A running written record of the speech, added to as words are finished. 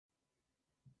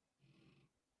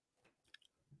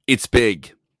It's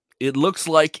big. It looks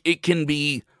like it can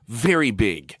be very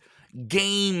big.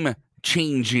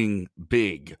 Game-changing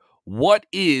big. What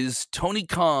is Tony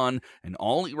Khan and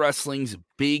All Elite Wrestling's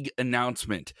big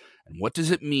announcement? And what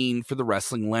does it mean for the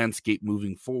wrestling landscape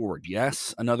moving forward?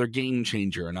 Yes, another game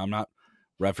changer, and I'm not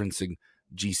referencing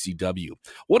GCW.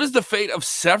 What is the fate of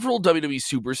several WWE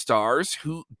superstars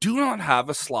who do not have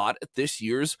a slot at this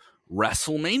year's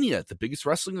WrestleMania? The biggest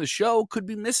wrestling of the show could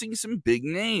be missing some big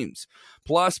names.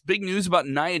 Plus, big news about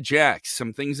Nia Jax,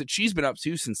 some things that she's been up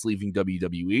to since leaving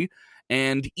WWE,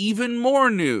 and even more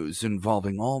news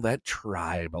involving all that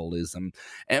tribalism.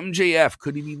 MJF,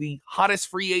 could he be the hottest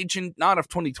free agent, not of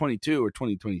 2022 or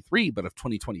 2023, but of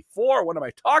 2024? What am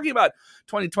I talking about?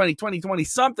 2020, 2020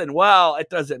 something? Well, it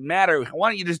doesn't matter.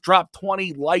 Why don't you just drop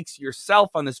 20 likes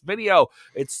yourself on this video?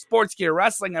 It's Sports Gear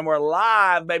Wrestling, and we're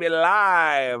live, baby,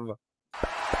 live. Watch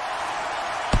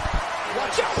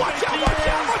out, watch out, watch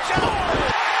out, watch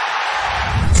out!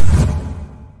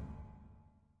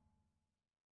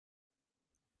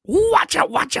 Watch out,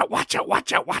 watch out, watch out,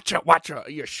 watch out, watch out, watch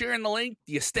out. You're sharing the link,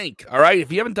 you stink, all right? If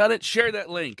you haven't done it, share that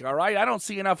link, all right? I don't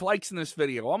see enough likes in this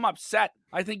video. I'm upset.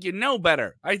 I think you know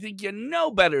better. I think you know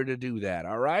better to do that,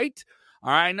 all right?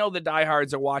 All right, I know the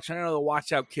diehards are watching. I know the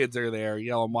watch out kids are there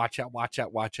yelling, watch out, watch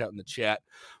out, watch out in the chat.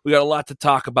 We got a lot to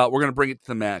talk about. We're going to bring it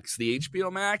to the max. The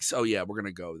HBO Max, oh yeah, we're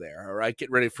going to go there, all right? Get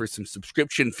ready for some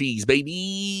subscription fees,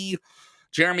 baby.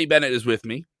 Jeremy Bennett is with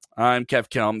me. I'm Kev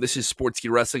Kelm. This is Sports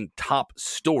Gear Wrestling Top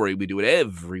Story. We do it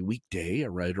every weekday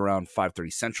right around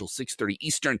 5:30 Central, 6:30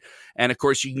 Eastern. And, of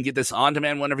course, you can get this on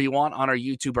demand whenever you want on our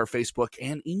YouTube, our Facebook,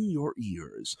 and in your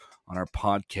ears on our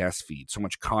podcast feed. So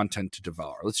much content to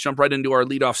devour. Let's jump right into our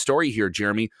leadoff story here,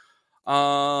 Jeremy.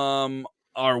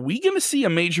 Are we going to see a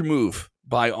major move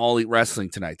by All Elite Wrestling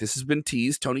tonight? This has been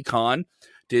teased. Tony Khan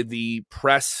did the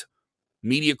press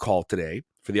media call today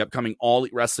for the upcoming All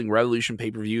Elite Wrestling Revolution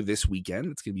pay-per-view this weekend.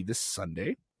 It's going to be this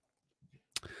Sunday.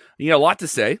 A lot to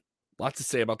say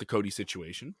about the Cody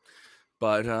situation.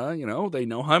 But, they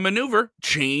know how to maneuver.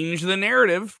 Change the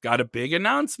narrative. Got a big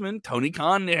announcement. Tony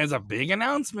Khan has a big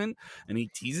announcement, and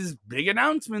he teases big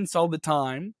announcements all the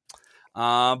time.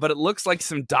 But it looks like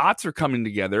some dots are coming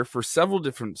together for several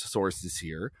different sources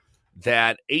here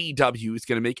that AEW is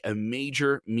going to make a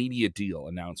major media deal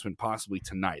announcement possibly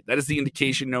tonight. That is the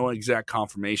indication, no exact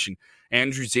confirmation.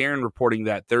 Andrew Zarin reporting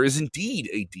that there is indeed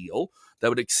a deal that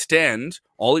would extend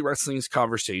All Elite Wrestling's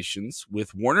conversations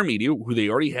with Warner Media, who they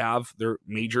already have their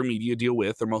major media deal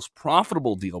with, their most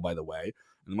profitable deal, by the way.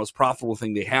 And the most profitable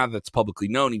thing they have that's publicly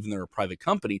known, even though they're a private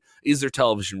company, is their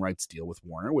television rights deal with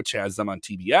Warner, which has them on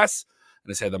TBS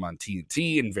and has had them on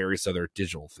TNT and various other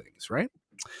digital things, right?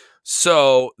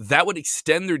 So that would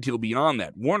extend their deal beyond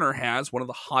that. Warner has one of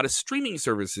the hottest streaming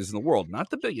services in the world.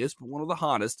 Not the biggest, but one of the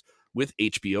hottest, with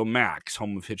HBO Max,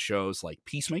 home of hit shows like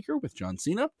Peacemaker with John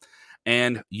Cena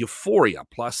and Euphoria.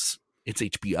 Plus, it's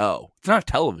HBO. It's not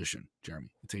television,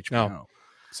 Jeremy. It's HBO. No,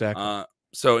 exactly.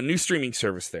 So a new streaming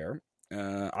service there.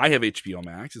 I have HBO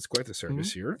Max. It's quite the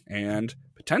service here. And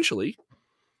potentially,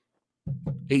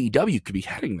 AEW could be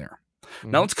heading there.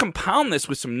 Now let's compound this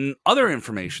with some other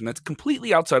information that's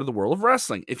completely outside of the world of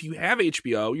wrestling. If you have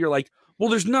HBO, you're like, well,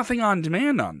 there's nothing on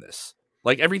demand on this.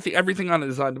 Like everything on it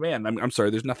is on demand. I'm sorry,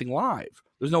 there's nothing live.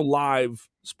 There's no live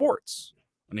sports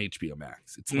on HBO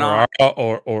Max. It's not.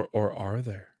 Or are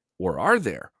there? Or are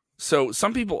there? So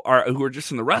some people who are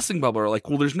just in the wrestling bubble are like,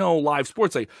 well, there's no live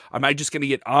sports. Like, am I just going to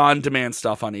get on-demand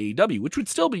stuff on AEW, which would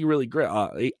still be really great.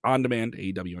 On-demand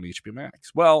AEW on HBO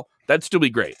Max. Well, that'd still be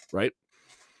great, right?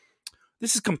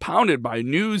 This is compounded by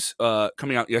news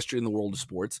coming out yesterday in the world of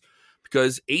sports,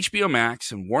 because HBO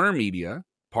Max and Warner Media,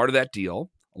 part of that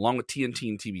deal, along with TNT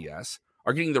and TBS,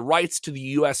 are getting the rights to the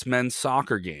U.S. men's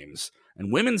soccer games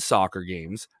and women's soccer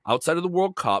games outside of the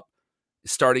World Cup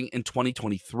starting in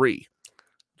 2023.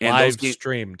 And live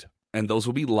streamed. And those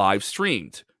will be live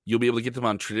streamed. You'll be able to get them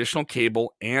on traditional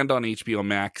cable and on HBO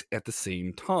Max at the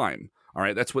same time. All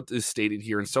right, that's what is stated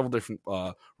here in several different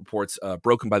reports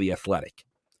broken by The Athletic.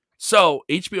 So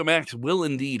HBO Max will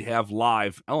indeed have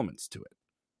live elements to it.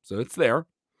 So it's there,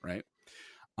 right?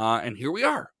 And here we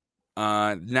are.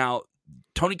 Now,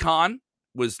 Tony Khan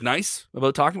was nice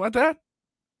about talking about that,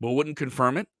 but wouldn't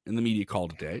confirm it in the media call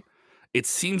today. It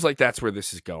seems like that's where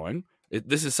this is going.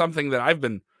 This is something that I've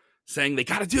been saying they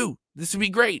got to do. This would be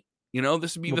great.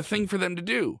 This would be the thing for them to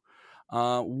do.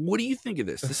 What do you think of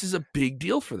this? This is a big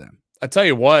deal for them. I tell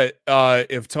you what,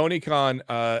 if Tony Khan,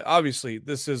 obviously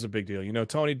this is a big deal.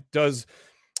 Tony does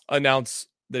announce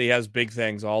that he has big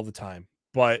things all the time,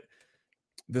 but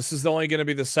this is only going to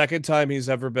be the second time he's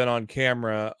ever been on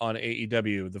camera on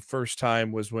AEW. The first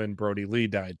time was when Brody Lee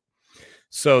died.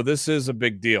 So this is a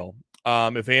big deal.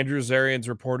 If Andrew Zarian's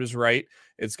report is right,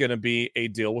 it's going to be a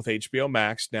deal with HBO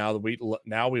Max. Now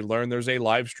we learn there's a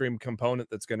live stream component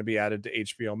that's going to be added to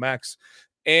HBO Max.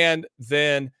 And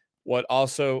then what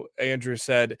also Andrew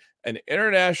said, an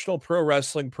international pro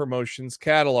wrestling promotions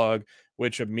catalog,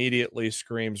 which immediately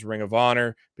screams Ring of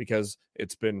Honor because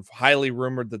it's been highly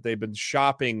rumored that they've been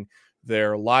shopping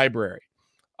their library.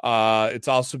 It's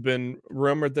also been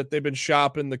rumored that they've been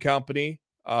shopping the company.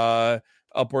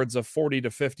 Upwards of 40 to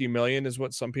 50 million is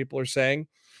what some people are saying.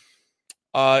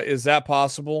 Is that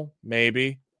possible?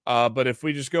 Maybe. But if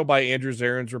we just go by Andrew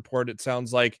Zarian's report, it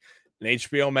sounds like an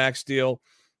HBO Max deal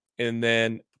and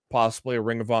then possibly a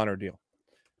Ring of Honor deal.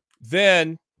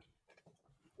 Then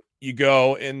you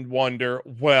go and wonder,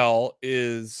 well,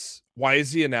 why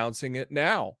is he announcing it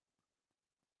now?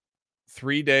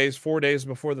 4 days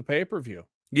before the pay-per-view.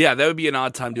 Yeah, that would be an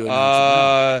odd time to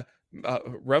announce it now.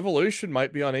 Revolution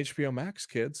might be on HBO Max,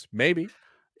 kids. Maybe.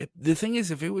 The thing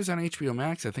is, if it was on HBO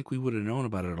Max, I think we would have known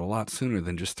about it a lot sooner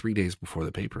than just 3 days before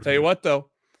the pay-per-view. Tell you what, though,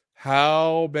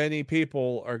 how many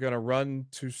people are going to run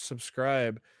to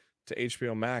subscribe to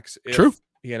HBO Max if True.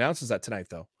 He announces that tonight,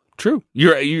 though? True.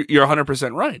 You're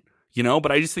 100% right.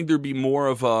 But I just think there'd be more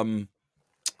of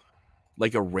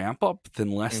like a ramp up than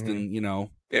less than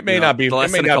It may not be.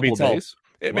 It may not be till days.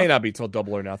 It may not be till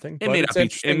Double or Nothing. It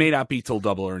may not be till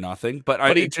Double or Nothing.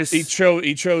 But he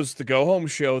chose the go home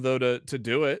show though to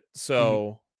do it.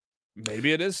 So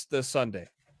maybe it is this Sunday.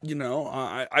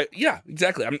 Yeah,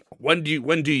 exactly. When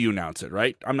do you announce it?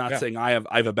 Right. I'm not saying I have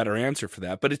a better answer for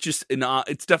that, but it's just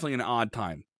it's definitely an odd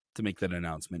time to make that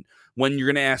announcement when you're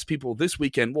going to ask people this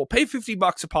weekend, well, pay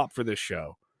 $50 a pop for this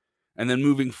show. And then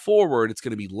moving forward, it's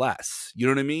going to be less. You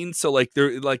know what I mean? So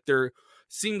there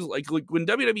seems like when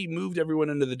WWE moved everyone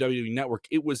into the WWE network,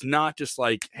 it was not just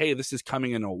like, hey, this is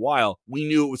coming in a while. We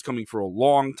knew it was coming for a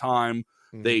long time.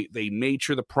 They made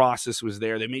sure the process was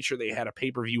there. They made sure they had a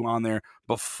pay-per-view on there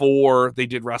before they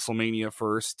did WrestleMania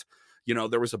first.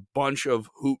 There was a bunch of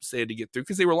hoops they had to get through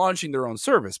because they were launching their own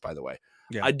service, by the way.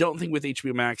 Yeah. I don't think with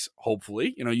HBO Max,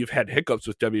 hopefully, you've had hiccups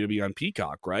with WWE on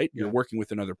Peacock, right? Yeah. You're working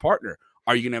with another partner.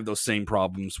 Are you going to have those same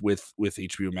problems with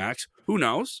HBO Max? Who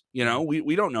knows?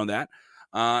 We don't know that.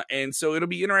 And so it'll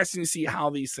be interesting to see how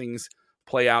these things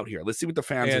play out here. Let's see what the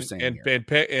fans are saying here.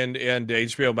 And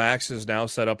HBO Max is now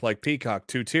set up like Peacock,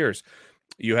 2 tiers.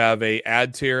 You have a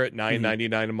ad tier at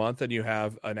 $9.99 a month, and you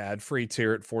have an ad-free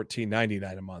tier at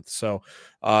 $14.99 a month. So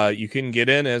you can get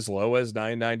in as low as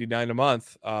 $9.99 a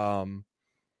month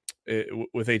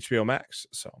with HBO Max.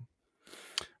 So,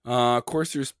 of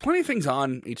course, there's plenty of things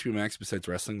on HBO Max besides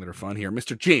wrestling that are fun here.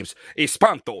 Mr. James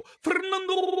Espanto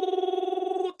Fernando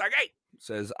Tagay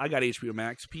says, I got HBO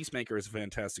Max. Peacemaker is a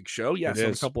fantastic show. Yes,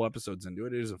 I'm a couple episodes into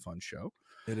it. It is a fun show.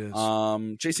 It is.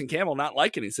 Jason Campbell not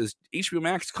liking it. He says HBO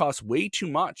Max costs way too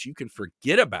much. You can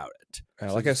forget about it.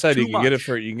 Like I said, you can get it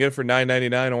for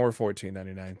 $9.99 or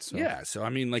 $14.99. So. Yeah, so I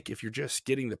mean, like if you're just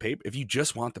getting if you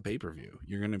just want the pay-per-view,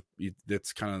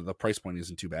 that's kind of the price point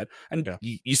isn't too bad. And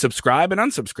you subscribe and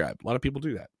unsubscribe. A lot of people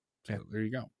do that. So there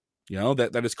you go.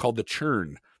 That is called the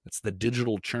churn. That's the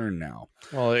digital churn now.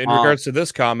 Well, in regards to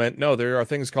this comment, no, there are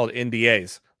things called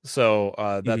NDAs. So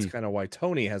that's kind of why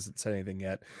Tony hasn't said anything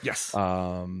yet. Yes.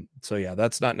 So yeah,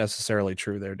 that's not necessarily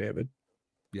true there, David.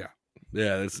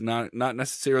 Yeah, it's not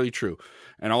necessarily true.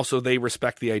 And also they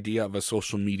respect the idea of a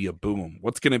social media boom.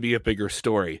 What's going to be a bigger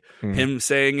story? Him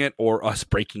saying it or us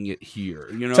breaking it here?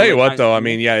 Tell you what, though, I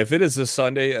mean, if it is this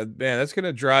Sunday, man, that's going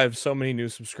to drive so many new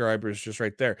subscribers just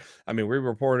right there. I mean, we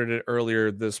reported it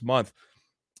earlier this month.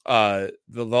 The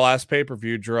last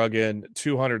pay-per-view drug in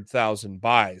 200,000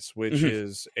 buys, which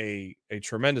is a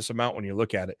tremendous amount when you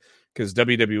look at it, because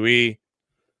WWE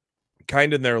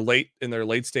kind of in their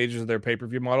late stages of their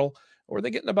pay-per-view model, were they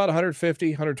getting about 150,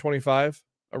 125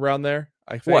 around there,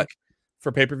 I think,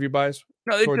 for pay-per-view buys?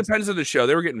 No, it depends on the show.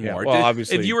 They were getting more. Well,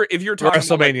 obviously, if you're talking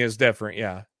WrestleMania is different,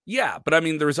 yeah, but I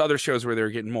mean, there was other shows where they were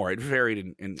getting more. It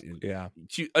varied.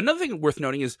 Another thing worth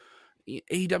noting is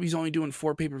AEW is only doing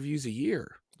 4 pay-per-views a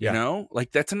year.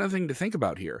 Like that's another thing to think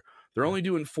about here. They're only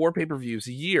doing 4 pay-per-views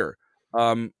a year.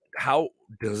 How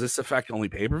does this affect only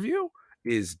pay-per-view?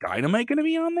 Is Dynamite going to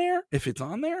be on there if it's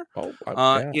on there?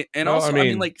 And also, I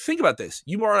mean, like, think about this.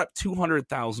 You brought up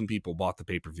 200,000 people bought the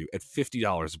pay-per-view at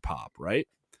 $50 a pop, right?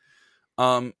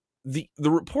 The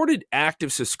reported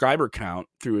active subscriber count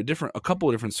through a couple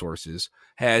of different sources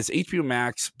has HBO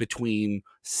Max between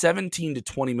 17 to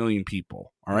 20 million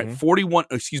people. All right, 41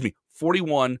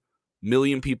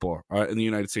 million people in the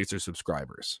United States are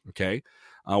subscribers. Okay,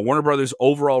 Warner Brothers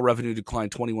overall revenue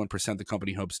declined 21%. The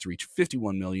company hopes to reach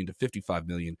 $51 million to $55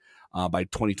 million by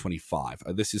 2025.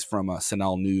 This is from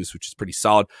Senel News, which is pretty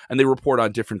solid, and they report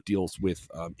on different deals with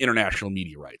international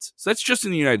media rights. So that's just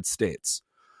in the United States.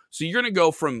 So you're going to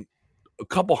go from a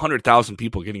couple 100,000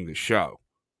 people getting this show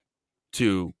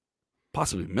to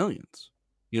possibly millions.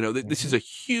 This is a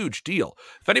huge deal.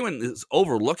 If anyone is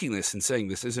overlooking this and saying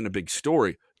this isn't a big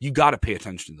story, you got to pay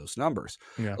attention to those numbers.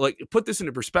 Yeah. Like, put this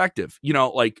into perspective.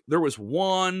 There was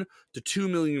 1 to 2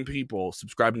 million people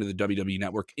subscribing to the WWE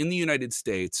network in the United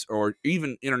States, or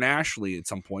even internationally at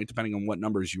some point, depending on what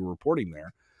numbers you were reporting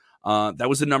there. That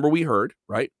was the number we heard,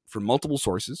 right, from multiple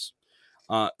sources.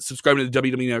 Subscribing to the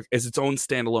WWE network as its own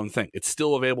standalone thing. It's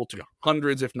still available to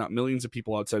hundreds, if not millions, of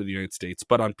people outside of the United States.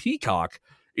 But on Peacock,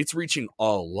 it's reaching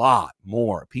a lot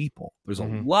more people. There's a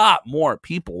lot more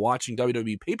people watching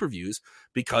WWE pay-per-views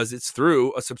because it's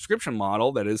through a subscription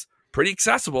model that is pretty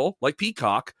accessible, like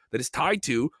Peacock, that is tied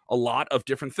to a lot of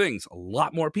different things. A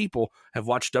lot more people have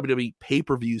watched WWE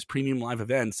pay-per-views, premium live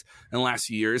events in the last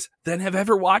few years than have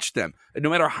ever watched them. And no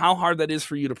matter how hard that is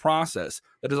for you to process,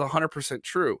 that is 100%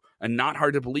 true, and not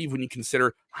hard to believe when you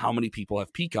consider how many people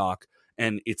have Peacock.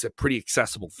 And it's a pretty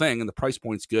accessible thing, and the price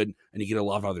point's good, and you get a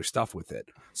lot of other stuff with it.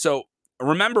 So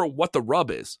remember what the rub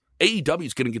is. AEW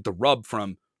is going to get the rub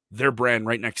from their brand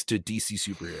right next to DC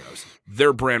Superheroes,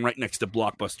 their brand right next to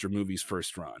Blockbuster Movies'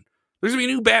 first run. There's going to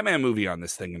be a new Batman movie on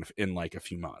this thing in like a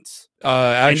few months.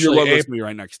 Actually, and your logo's going to be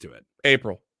right next to it.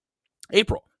 April.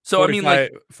 So,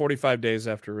 45 days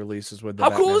after release is when the how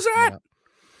Batman's cool is that?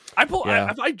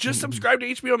 If I just subscribe to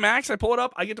HBO Max, I pull it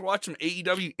up, I get to watch some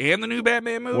AEW and the new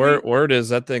Batman movie. Word is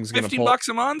that thing's going to pull $50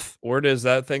 a month. Word is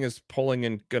that thing is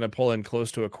going to pull in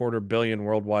close to $250 million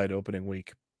worldwide opening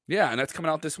week. Yeah, and that's coming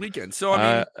out this weekend. So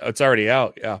I mean, it's already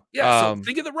out. Yeah. Yeah. So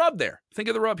think of the rub there. Think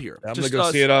of the rub here. I'm going to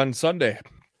go see it on Sunday.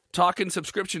 Talking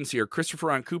subscriptions here. Christopher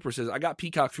Ron Cooper says, I got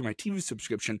Peacock through my TV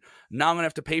subscription. Now I'm going to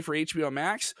have to pay for HBO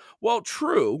Max. Well,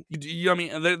 true. I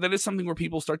mean, that is something where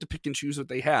people start to pick and choose what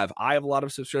they have. I have a lot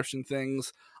of subscription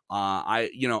things. Am I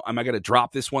going to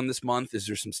drop this one this month? Is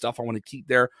there some stuff I want to keep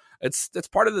there? That's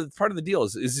part of the deal.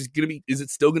 Is it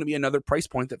still going to be another price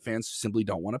point that fans simply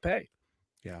don't want to pay?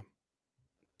 Yeah.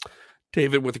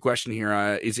 David with a question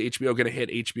here: is HBO going to hit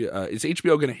HBO? Is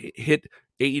HBO going to hit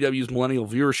AEW's millennial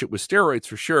viewership with steroids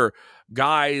for sure?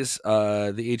 Guys,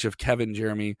 the age of Kevin,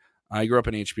 Jeremy. I grew up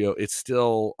in HBO. It's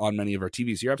still on many of our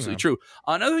TVs. You're absolutely true.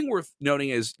 Another thing worth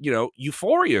noting is,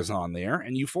 Euphoria is on there,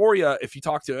 and Euphoria, if you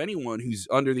talk to anyone who's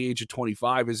under the age of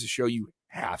 25, is a show you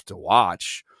have to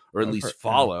watch or at least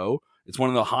follow. It's one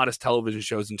of the hottest television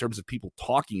shows in terms of people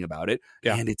talking about it,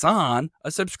 and it's on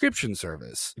a subscription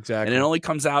service. Exactly. And it only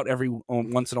comes out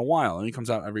once in a while. It only comes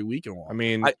out every week in a while. I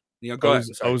mean, go ahead.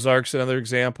 Ozark's another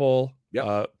example.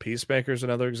 Yep. Peacemaker's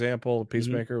another example.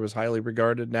 Peacemaker was highly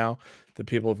regarded now that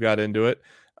people have got into it.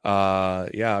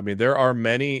 I mean, there are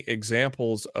many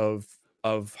examples of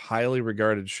highly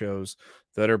regarded shows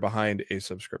that are behind a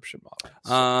subscription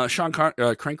model. Sean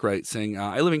Crankwright saying,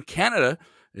 I live in Canada.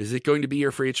 Is it going to be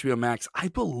here for HBO Max? I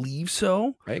believe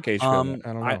so. I think HBO.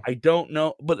 I don't know. I don't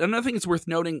know. But another thing it's worth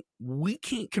noting, we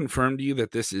can't confirm to you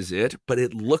that this is it, but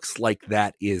it looks like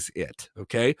that is it.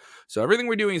 Okay? So everything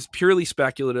we're doing is purely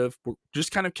speculative. We're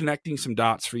just kind of connecting some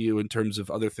dots for you in terms of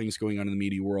other things going on in the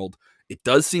media world. It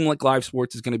does seem like live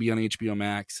sports is going to be on HBO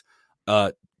Max.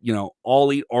 All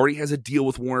Elite already has a deal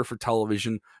with Warner for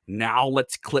television. Now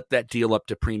let's clip that deal up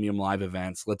to premium live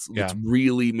events. Let's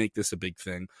really make this a big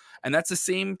thing. And that's the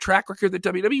same track record that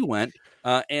WWE went.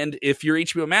 And if you're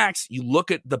HBO Max, you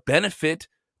look at the benefit.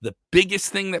 The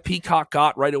biggest thing that Peacock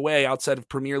got right away outside of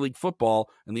Premier League football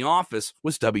and The Office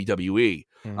was WWE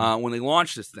when they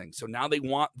launched this thing. So now they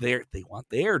want their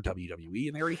WWE,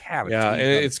 and they already have it. Yeah, and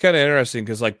it's kind of interesting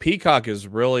because like Peacock is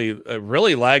really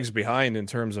lags behind in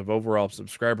terms of overall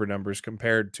subscriber numbers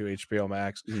compared to HBO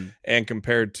Max and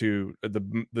compared to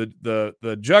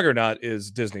the juggernaut is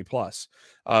Disney Plus.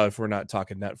 If we're not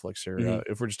talking Netflix here,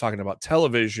 if we're just talking about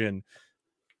television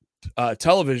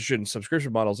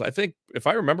subscription models, I think if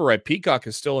I remember right, Peacock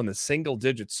is still in the single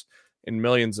digits in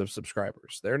millions of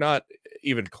subscribers. They're not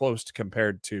even close to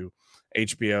compared to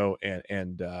HBO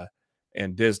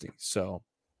and Disney. So,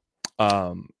 but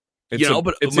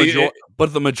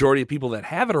the majority of people that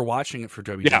have it are watching it for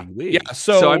WWE. Yeah.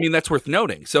 So I mean, that's worth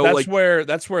noting. So that's where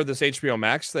this HBO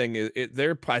Max thing is.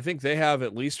 I think they have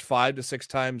at least 5 to 6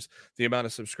 times the amount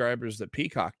of subscribers that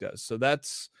Peacock does. So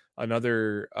that's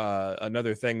another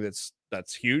thing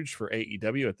that's huge for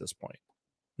AEW at this point.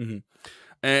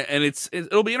 And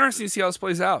it'll be interesting to see how this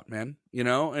plays out, man.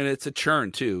 And it's a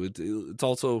churn too. It's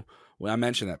also Well, I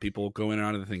mentioned that people go in and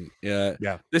out of the thing.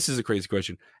 Yeah. This is a crazy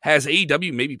question. Has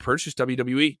AEW maybe purchased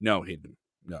WWE? No, Hayden.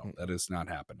 No, that has not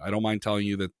happened. I don't mind telling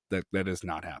you that is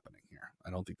not happening here.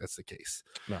 I don't think that's the case.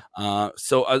 No.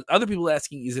 So other people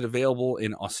asking, is it available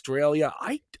in Australia?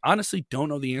 I honestly don't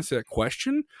know the answer to that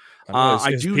question.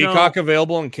 Is Peacock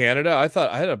available in Canada? I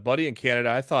had a buddy in Canada.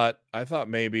 I thought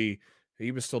maybe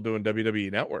he was still doing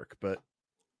WWE Network, but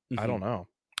I don't know.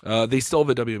 They still have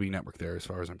a WWE Network there, as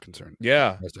far as I'm concerned.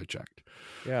 Yeah, as I checked.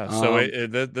 Yeah, so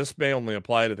this may only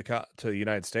apply to the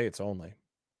United States only.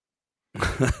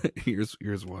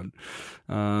 Here's one.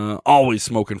 Always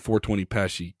smoking 420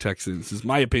 Pesci. Texans. Says,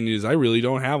 my opinion is I really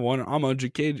don't have one. I'm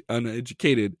uneducated.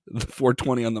 The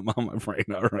 420 on the mama brain.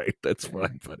 All right, that's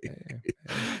fine, buddy.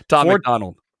 Tom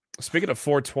McDonald. Speaking of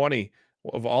 420,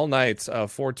 of all nights,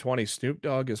 420. Snoop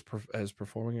Dogg is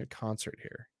performing a concert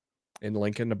here in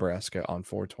Lincoln, Nebraska on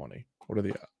 420. What are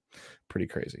the pretty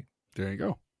crazy? There you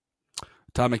go.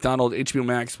 Tom McDonald, HBO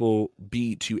Max will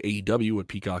be to AEW what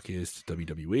Peacock is to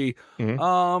WWE.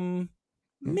 Mm-hmm.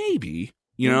 Maybe,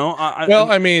 you know.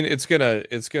 I mean, it's gonna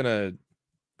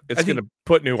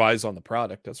put new eyes on the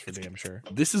product. That's for damn sure.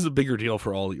 This is a bigger deal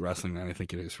for All Elite Wrestling than I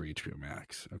think it is for HBO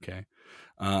Max. Okay,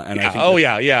 and I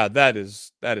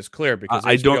think that is clear because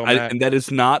and that is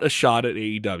not a shot at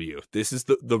AEW. This is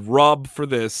the rub for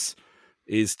this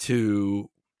is to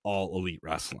All Elite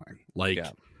Wrestling,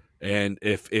 And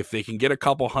if they can get a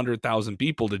couple 100,000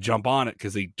 people to jump on it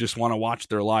because they just want to watch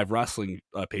their live wrestling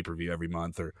pay-per-view every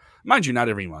month, or mind you, not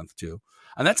every month too.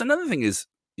 And that's another thing is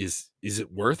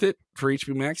it worth it for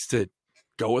HBO Max to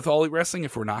go with All Elite Wrestling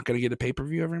if we're not going to get a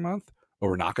pay-per-view every month,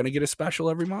 or we're not going to get a special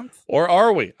every month? Or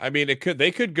are we? I mean,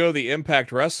 they could go the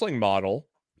Impact Wrestling model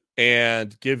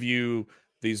and give you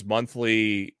these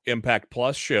monthly Impact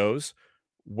Plus shows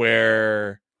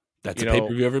where that's a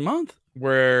pay-per-view every month,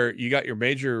 where you got your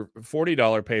major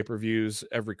 $40 pay-per-views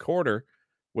every quarter,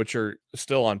 which are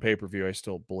still on pay-per-view, I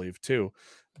still believe too.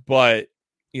 But,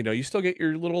 you still get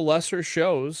your little lesser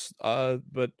shows,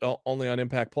 but only on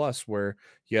Impact Plus, where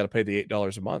you got to pay the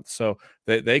 $8 a month. So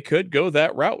they could go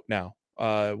that route now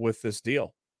with this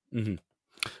deal. Mm-hmm.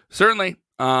 Certainly.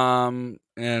 And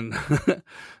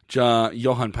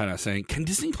Johan Penna saying, can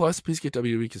Disney Plus please get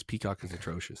WWE because Peacock is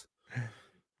atrocious?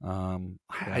 I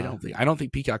don't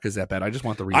think Peacock is that bad. I just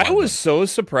want the rewind. I was so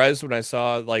surprised when I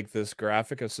saw this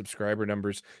graphic of subscriber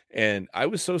numbers, and I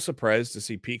was so surprised to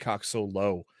see Peacock so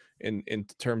low in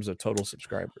terms of total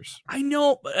subscribers. I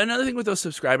know, but another thing with those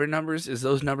subscriber numbers is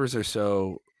those numbers are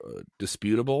so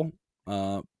disputable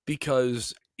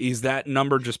because is that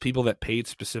number just people that paid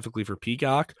specifically for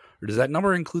Peacock, or does that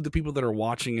number include the people that are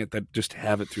watching it that just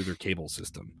have it through their cable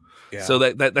system? Yeah. So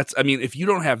that's I mean, if you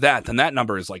don't have that, then that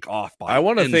number is off by. I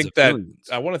want to think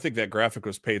that graphic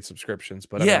was paid subscriptions,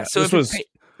 but yeah. So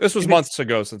this was months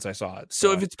ago since I saw it.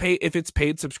 So if it's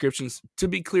paid subscriptions, to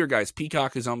be clear, guys,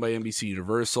 Peacock is owned by NBC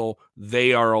Universal.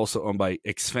 They are also owned by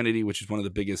Xfinity, which is one of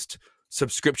the biggest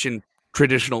subscription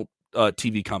traditional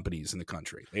TV companies in the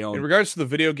country. In regards to the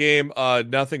video game,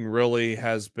 nothing really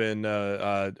has been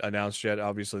announced yet.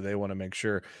 Obviously, they want to make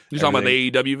sure. You're talking about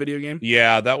the AEW video game?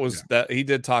 Yeah, that he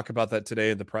did talk about that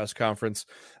today in the press conference.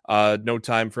 No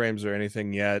time frames or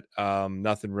anything yet.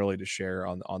 Nothing really to share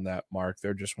on that, Mark.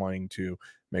 They're just wanting to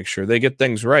make sure they get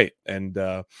things right and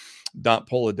not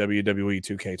pull a WWE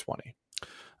 2K20.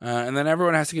 And then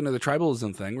everyone has to get into the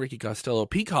tribalism thing. Ricky Costello,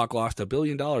 Peacock lost $1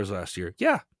 billion last year.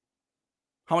 Yeah.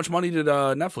 How much money did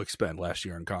Netflix spend last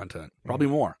year on content? Probably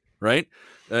more, right?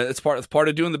 It's part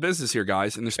of doing the business here,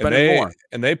 guys, and they're spending more.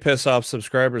 And they piss off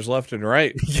subscribers left and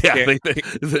right. Yeah,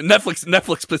 Netflix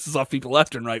pisses off people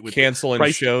left and right with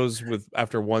canceling shows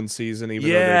after one season,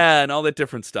 and all that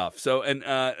different stuff. So, and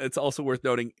it's also worth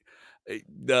noting,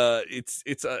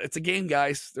 it's a game,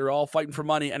 guys. They're all fighting for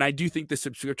money, and I do think the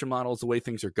subscription model is the way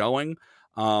things are going.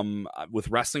 With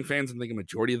wrestling fans, I think a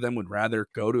majority of them would rather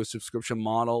go to a subscription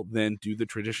model than do the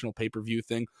traditional pay-per-view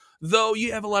thing. Though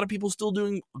you have a lot of people still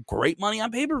doing great money on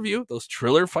pay-per-view. Those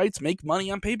Triller fights make money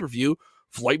on pay-per-view.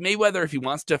 Floyd Mayweather, if he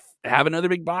wants to have another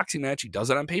big boxing match, he does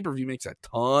it on pay-per-view, makes a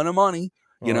ton of money.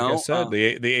 Like I said,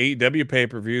 the AEW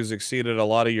pay-per-views exceeded a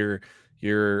lot of your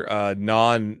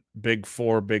non Big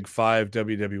Four, Big Five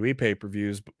WWE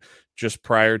pay-per-views just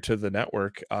prior to the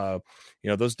network.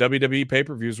 Those WWE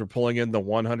pay-per-views were pulling in the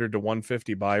 100 to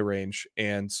 150 buy range.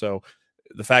 And so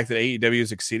the fact that AEW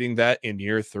is exceeding that in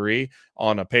year 3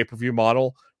 on a pay-per-view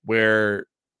model where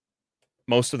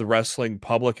most of the wrestling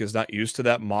public is not used to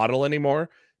that model anymore,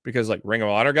 because Ring of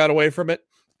Honor got away from it,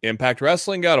 Impact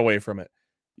Wrestling got away from it.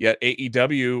 Yet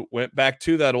AEW went back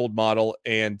to that old model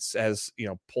and has,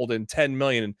 pulled in $10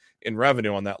 million in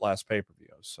revenue on that last pay-per-view.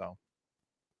 So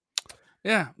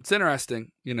Yeah, it's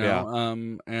interesting, Yeah.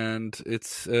 and it's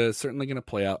certainly going to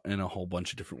play out in a whole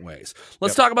bunch of different ways.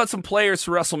 Let's Yep. talk about some players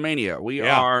for WrestleMania. We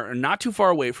Yeah. are not too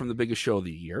far away from the biggest show of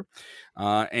the year,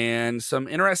 and some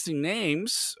interesting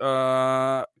names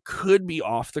could be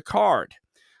off the card.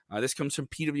 This comes from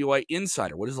PWI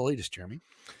Insider. What is the latest, Jeremy?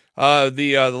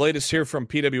 The latest here from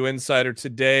PW Insider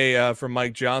today from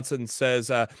Mike Johnson says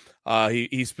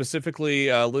he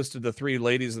specifically listed the three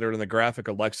ladies that are in the graphic: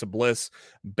 Alexa Bliss,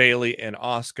 Bayley, and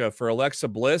Asuka. For Alexa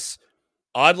Bliss,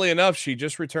 oddly enough, she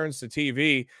just returns to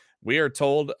TV. We are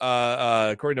told,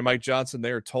 according to Mike Johnson,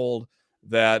 they are told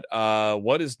that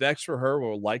what is next for her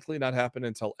will likely not happen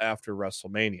until after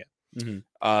WrestleMania.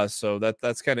 Mm-hmm. So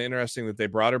that's kind of interesting that they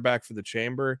brought her back for the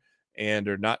Chamber and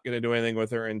are not going to do anything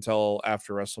with her until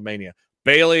after WrestleMania.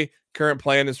 Bayley, current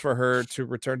plan is for her to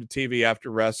return to TV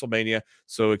after WrestleMania.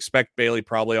 So expect Bayley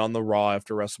probably on the Raw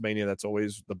after WrestleMania. That's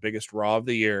always the biggest Raw of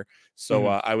the year. So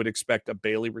I would expect a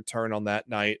Bayley return on that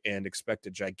night and expect a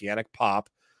gigantic pop.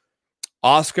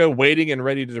 Asuka waiting and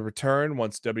ready to return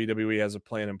once WWE has a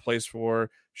plan in place for her.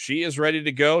 She is ready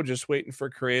to go, just waiting for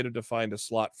creative to find a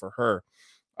slot for her.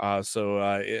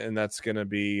 And that's going to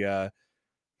be,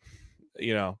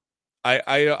 you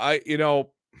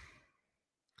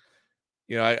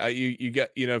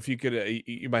get, if you could,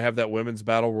 you might have that women's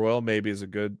battle royal, maybe is a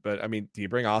good, but I mean, do you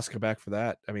bring Asuka back for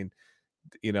that? I mean,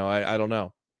 I don't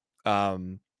know.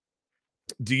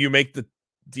 Do you make the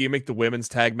women's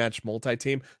tag match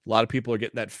multi-team? A lot of people are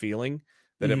getting that feeling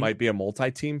that it might be a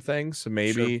multi-team thing. So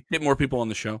maybe get more people on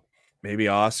the show. Maybe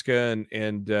Asuka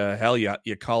and hell,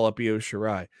 you call up Io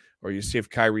Shirai, or you see if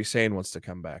Kairi Sane wants to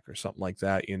come back or something like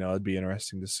that. It'd be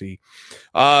interesting to see.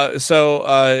 It's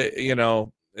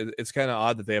kind of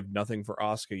odd that they have nothing for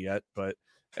Asuka yet, but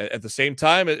at the same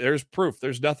time, there's proof.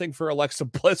 There's nothing for Alexa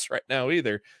Bliss right now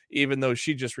either, even though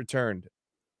she just returned.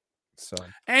 So,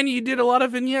 and you did a lot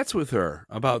of vignettes with her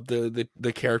about the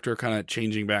character kind of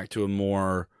changing back to a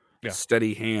more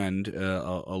steady hand,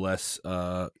 a less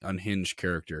unhinged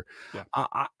character. Yeah.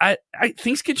 I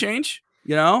things could change.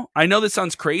 I know this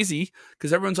sounds crazy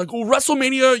because everyone's like, "Oh,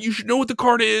 WrestleMania, you should know what the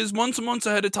card is months and months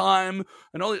ahead of time,"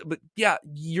 and all. But yeah,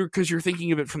 you're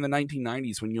thinking of it from the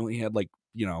 1990s when you only had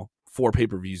 4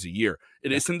 pay-per-views a year.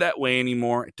 It isn't that way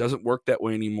anymore. It doesn't work that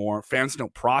way anymore. Fans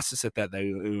don't process it that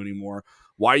way anymore.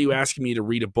 Why are you asking me to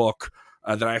read a book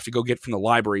that I have to go get from the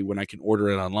library when I can order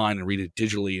it online and read it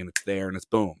digitally and it's there and it's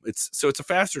boom? It's a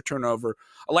faster turnover.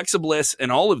 Alexa Bliss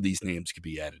and all of these names could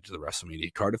be added to the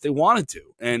WrestleMania card if they wanted to.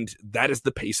 And that is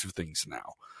the pace of things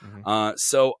now. Mm-hmm.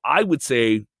 So I would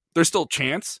say there's still a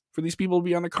chance for these people to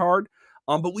be on the card.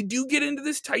 But we do get into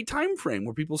this tight time frame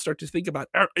where people start to think about,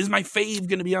 is my fave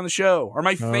going to be on the show? Are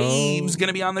my faves going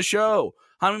to be on the show?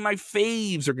 How many of my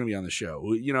faves are going to be on the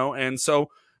show? And so,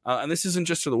 and this isn't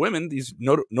just for the women, these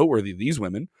noteworthy, these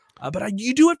women, but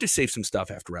you do have to save some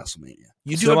stuff after WrestleMania.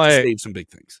 You do have to save some big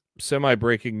things.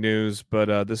 Semi-breaking news,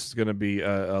 but this is going to be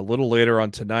a little later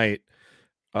on tonight.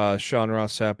 Sean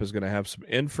Ross Sapp is going to have some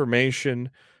information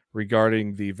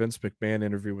regarding the Vince McMahon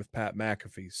interview with Pat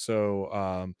McAfee.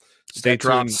 So stay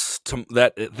tuned.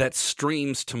 That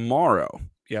streams tomorrow.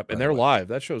 Yep, and they're live.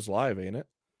 That show's live, ain't it?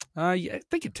 Yeah,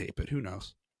 they could tape it. Who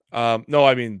knows? No,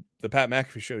 I mean the Pat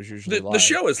McAfee show is usually live. The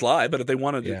show is live, but if they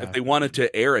wanted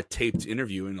to air a taped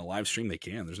interview in a live stream, they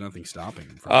can. There's nothing stopping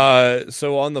them.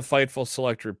 So on the Fightful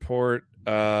Select report,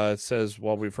 it says,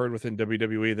 while we've heard within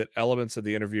WWE that elements of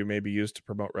the interview may be used to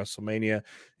promote WrestleMania,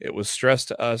 it was stressed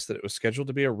to us that it was scheduled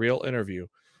to be a real interview.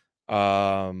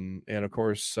 And of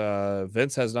course,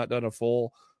 Vince has not done a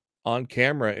full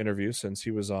on-camera interview since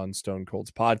he was on Stone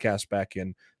Cold's podcast back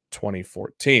in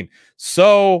 2014.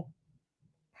 So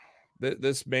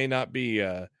this may not be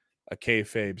a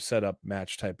kayfabe setup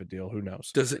match type of deal. Who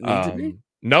knows? Does it need to be?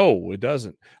 No, it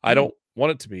doesn't. I don't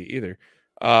want it to be either.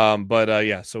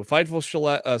 Yeah. So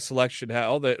Fightful Select should have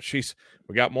all that.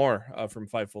 We got more from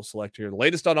Fightful Select here. The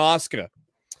latest on Asuka.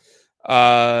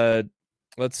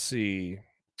 Let's see.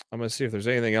 I'm going to see if there's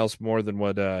anything else more than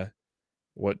what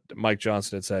Mike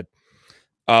Johnson had said.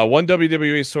 One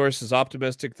WWE source is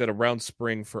optimistic that around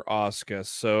spring for Asuka.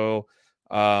 So,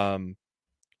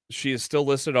 she is still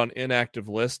listed on inactive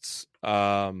lists,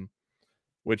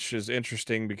 which is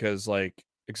interesting because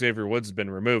Xavier Woods has been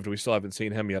removed. We still haven't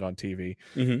seen him yet on TV.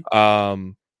 Mm-hmm.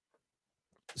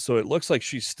 So it looks like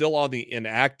she's still on the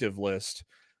inactive list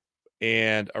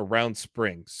and around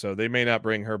spring. So they may not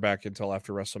bring her back until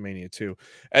after WrestleMania 2.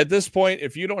 At this point,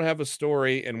 if you don't have a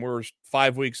story and we're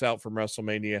 5 weeks out from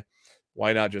WrestleMania,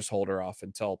 why not just hold her off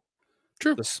until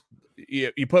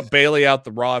you put Bayley out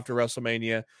the Raw after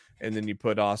WrestleMania, and then you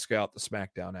put Asuka out the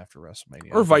SmackDown after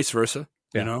WrestleMania, or vice versa.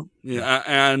 Yeah.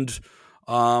 And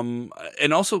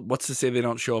And also, what's to say they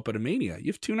don't show up at a Mania? You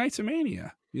have 2 nights of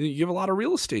Mania. You have a lot of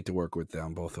real estate to work with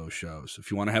on both those shows.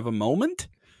 If you want to have a moment,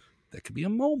 that could be a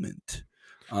moment.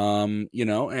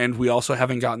 And we also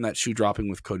haven't gotten that shoe dropping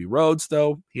with Cody Rhodes,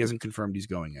 though. He hasn't confirmed he's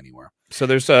going anywhere. So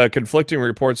there's conflicting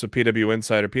reports of PW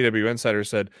Insider. PW Insider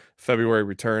said February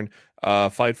return.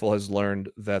 Fightful has learned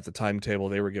that the timetable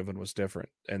they were given was different,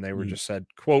 and they were just said,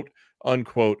 quote,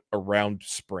 unquote, around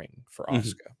spring for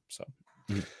Asuka. So,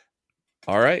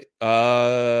 all right.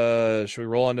 Should we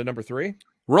roll on to number 3?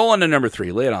 Roll on to number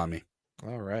 3. Lay it on me.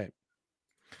 All right.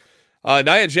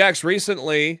 Nia Jax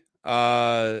recently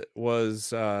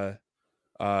was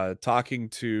talking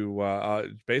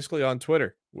to basically on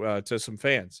Twitter to some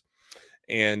fans,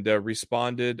 and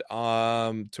responded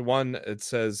to one. It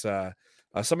says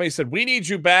somebody said, "We need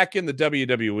you back in the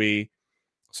WWE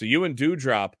so you and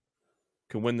Doudrop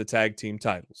can win the tag team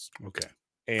titles." Okay.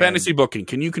 And fantasy booking.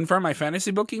 Can you confirm my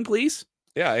fantasy booking, please?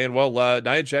 Yeah, and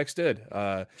Nia Jax did.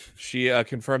 She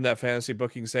confirmed that fantasy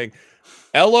booking, saying,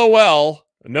 "LOL,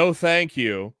 no thank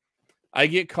you. I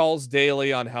get calls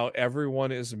daily on how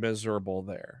everyone is miserable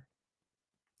there."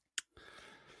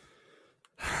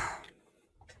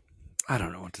 I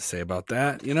don't know what to say about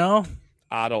that,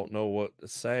 I don't know what to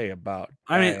say about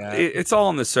I mean, it's all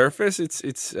on the surface.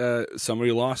 It's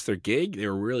somebody lost their gig. They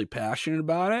were really passionate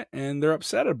about it, and they're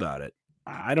upset about it.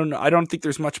 I don't know. I don't think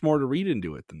there's much more to read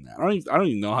into it than that. I don't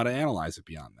even know how to analyze it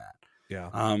beyond that.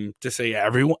 Yeah. To say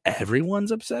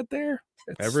everyone's upset there.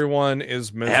 Everyone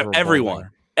is miserable.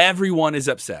 Everyone is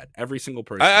upset. Every single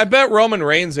person. I bet Roman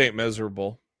Reigns ain't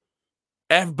miserable.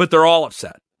 But they're all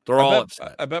upset. They're all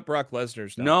upset. I bet Brock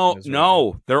Lesnar's not miserable.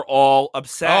 No. They're all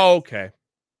upset. Oh, okay.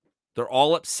 They're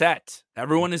all upset.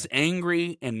 Everyone is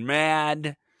angry and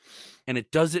mad. And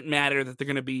it doesn't matter that they're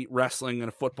going to be wrestling in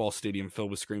a football stadium filled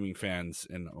with screaming fans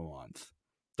in a month.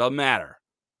 Doesn't matter.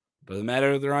 Doesn't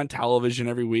matter that they're on television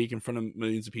every week in front of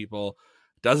millions of people.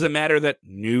 Doesn't matter that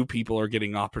new people are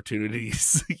getting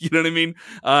opportunities. You know what I mean?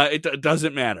 It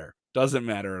doesn't matter. Doesn't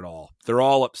matter at all. They're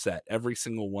all upset. Every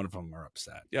single one of them are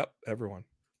upset. Yep, everyone.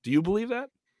 Do you believe that?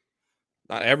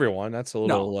 Not everyone. That's a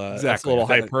little exactly. That's a little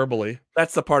hyperbole.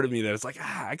 That's the part of me that it's like,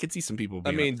 I could see some people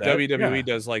being upset. WWE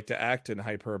does like to act in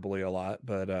hyperbole a lot,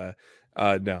 but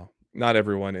no, not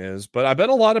everyone is. But I bet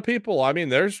a lot of people. I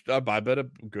mean, I bet a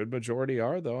good majority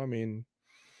are, though. I mean,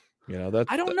 that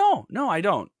I don't know. No, I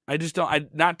don't. I just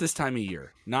don't. Not this time of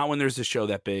year. Not when there's a show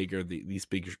that big or these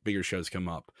bigger shows come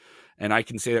up. And I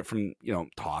can say that from,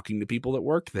 talking to people that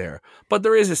work there. But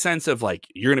there is a sense of like,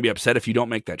 you're going to be upset if you don't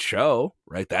make that show,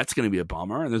 right? That's going to be a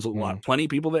bummer. And there's plenty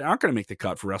of people that aren't going to make the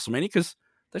cut for WrestleMania because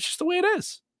that's just the way it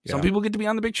is. Yeah. Some people get to be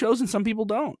on the big shows and some people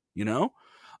don't,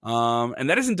 And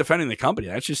that isn't defending the company.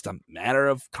 That's just a matter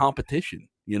of competition,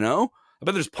 I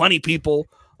bet there's plenty of people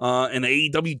in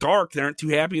AEW Dark that aren't too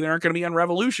happy they aren't going to be on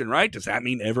Revolution, right? Does that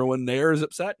mean everyone there is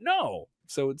upset? No.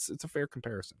 So it's a fair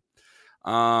comparison.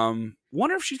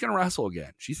 Wonder if she's going to wrestle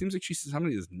again. She seems like she's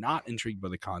somebody that's not intrigued by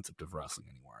the concept of wrestling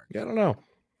anymore. Yeah, I don't know.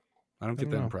 I don't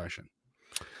get that impression.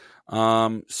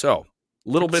 So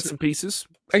little bits and pieces.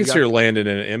 I can see her landing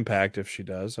in an Impact if she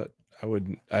does. I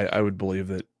would believe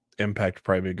that Impact would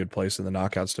probably be a good place in the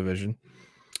Knockouts division.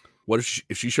 What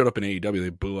if she showed up in AEW? They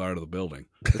boo her out of the building.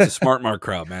 It's a smart mark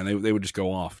crowd, man. They would just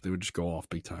go off. They would just go off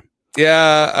big time.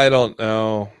 Yeah, I don't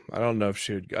know. I don't know if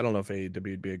AEW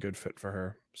would be a good fit for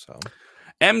her. So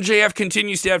MJF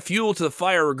continues to add fuel to the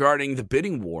fire regarding the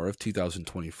bidding war of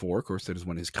 2024. Of course, that is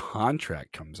when his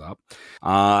contract comes up.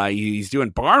 He's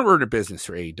doing barn burner business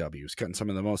for AEW. He's cutting some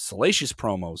of the most salacious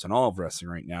promos in all of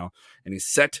wrestling right now, and he's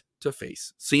set to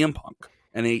face CM Punk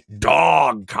in a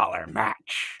dog collar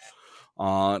match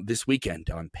this weekend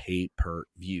on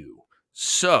pay-per-view.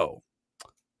 So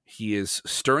he is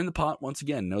stirring the pot once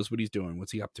again, knows what he's doing.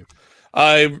 What's he up to?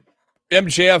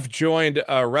 MJF joined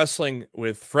Wrestling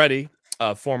with Freddie,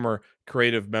 former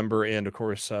creative member and, of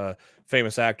course,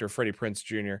 famous actor Freddie Prinze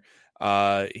Jr.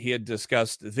 He had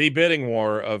discussed the bidding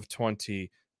war of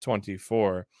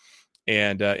 2024.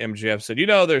 And MJF said,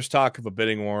 there's talk of a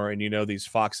bidding war, and these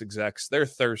Fox execs, they're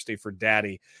thirsty for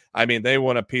daddy. I mean, they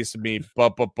want a piece of me,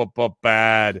 but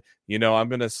bad.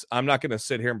 I'm not gonna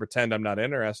sit here and pretend I'm not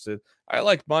interested. I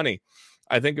like money.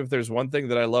 I think if there's one thing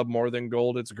that I love more than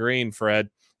gold, it's green, Fred.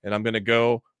 And I'm gonna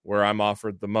go where I'm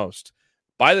offered the most.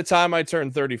 By the time I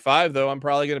turn 35, though, I'm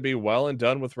probably going to be well and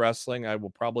done with wrestling. I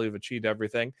will probably have achieved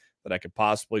everything that I could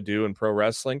possibly do in pro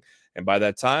wrestling. And by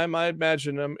that time, I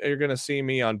imagine you're going to see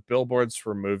me on billboards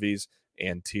for movies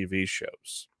and TV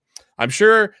shows. I'm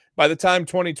sure by the time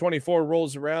 2024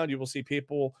 rolls around, you will see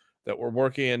people that were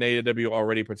working in AEW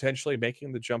already potentially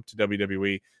making the jump to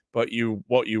WWE. But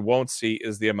what you won't see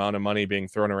is the amount of money being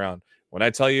thrown around When I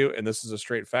tell you, and this is a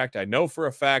straight fact, I know for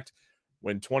a fact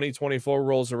when 2024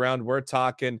 rolls around, we're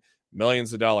talking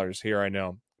millions of dollars here. I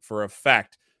know for a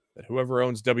fact that whoever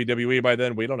owns WWE by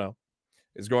then, we don't know,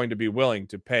 is going to be willing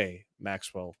to pay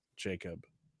Maxwell Jacob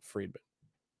Friedman.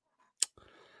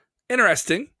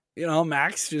 Interesting.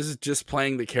 Max is just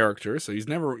playing the character, so you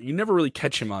never really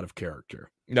catch him out of character.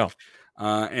 No.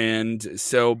 And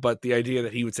so, but the idea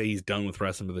that he would say he's done with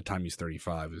wrestling by the time he's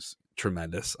 35 is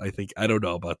tremendous. I don't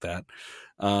know about that.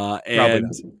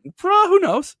 And who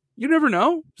knows? You never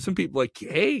know. Some people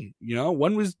hey,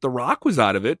 when was The Rock was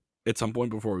out of it at some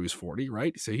point before he was 40,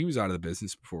 right? So he was out of the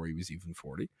business before he was even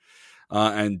 40.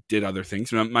 And did other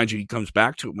things. Mind you, he comes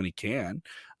back to it when he can.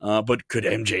 But could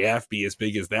MJF be as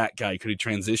big as that guy? Could he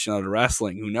transition out of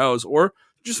wrestling? Who knows? Or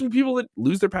just some people that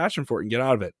lose their passion for it and get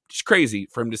out of it. Just crazy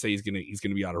for him to say he's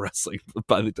gonna be out of wrestling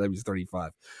by the time he's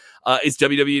 35. Is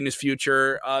WWE in his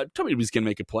future? WWE's gonna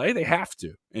make a play. They have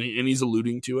to, and he's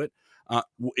alluding to it.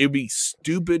 It'd be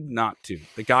stupid not to.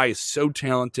 The guy is so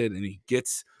talented, and he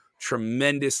gets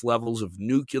tremendous levels of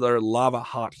nuclear lava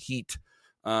hot heat.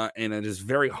 And it is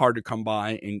very hard to come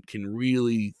by and can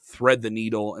really thread the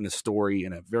needle in a story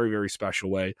in a very, very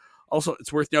special way. Also,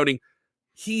 it's worth noting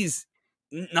he's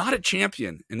not a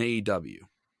champion in AEW,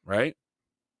 right?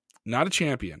 Not a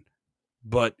champion,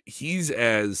 but he's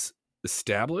as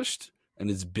established and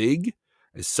as big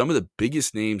as some of the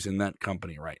biggest names in that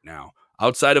company right now.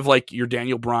 Outside of your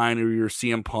Daniel Bryan or your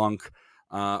CM Punk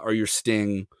or your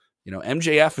Sting,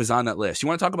 MJF is on that list. You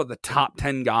want to talk about the top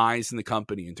 10 guys in the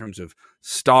company in terms of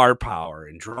star power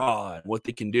and draw and what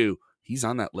they can do. He's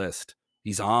on that list.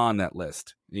 He's on that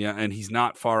list. Yeah. And he's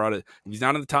not far out of, if he's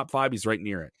not in the top 5, he's right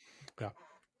near it. Yeah.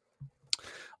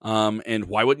 And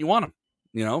why wouldn't you want him?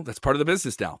 That's part of the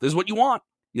business now. This is what you want.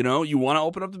 You want to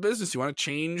open up the business. You want to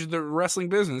change the wrestling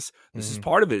business. This is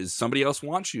part of it. Is somebody else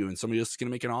wants you and somebody else is going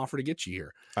to make an offer to get you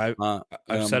here. I've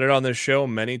said it on this show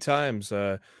many times.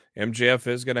 MJF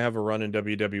is going to have a run in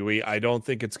WWE. I don't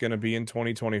think it's going to be in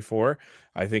 2024.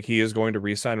 I think he is going to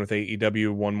re-sign with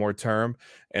AEW one more term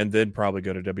and then probably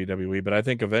go to WWE. But I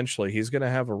think eventually he's going to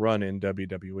have a run in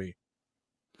WWE.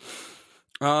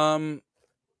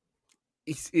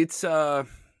 It's I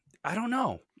don't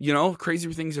know.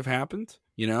 Crazier things have happened.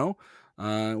 We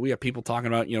have people talking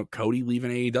about, Cody leaving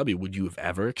AEW. Would you have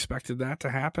ever expected that to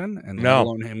happen? And no,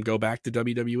 let him go back to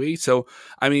WWE. So,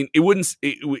 I mean, it would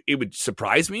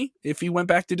surprise me if he went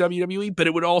back to WWE, but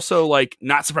it would also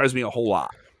not surprise me a whole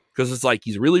lot because it's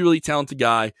he's a really, really talented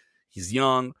guy. He's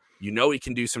young. He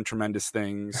can do some tremendous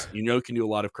things. He can do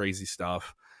a lot of crazy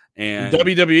stuff. And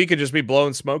WWE could just be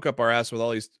blowing smoke up our ass with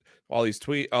all these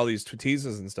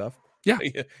teases and stuff. Yeah.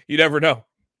 You never know.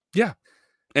 Yeah.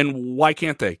 And why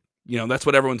can't they? That's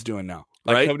what everyone's doing now.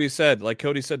 Like right? Cody said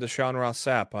to Sean Ross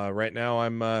Sapp, right now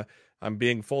I'm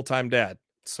being full-time dad.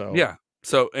 So yeah.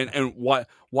 So and why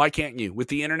can't you? With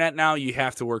the internet now, you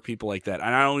have to work people like that.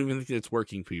 And I don't even think it's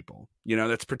working people.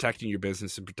 That's protecting your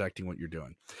business and protecting what you're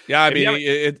doing. Yeah, I mean,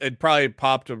 it probably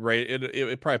popped a rate.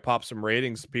 It probably popped some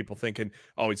ratings. People thinking,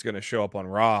 oh, he's going to show up on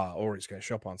Raw or he's going to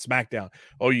show up on SmackDown.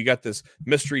 Oh, you got this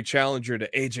mystery challenger to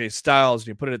AJ Styles, and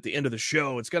you put it at the end of the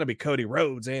show. It's going to be Cody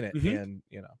Rhodes, ain't it? Mm-hmm. And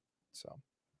so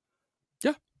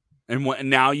yeah.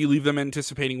 And now you leave them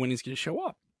anticipating when he's going to show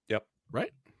up. Yep. Right.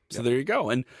 So there you go.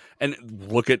 And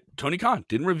look at Tony Khan.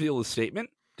 Didn't reveal his statement.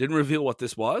 Didn't reveal what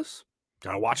this was.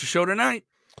 Gotta watch the show tonight.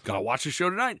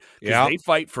 Because they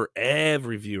fight for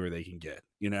every viewer they can get,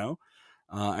 and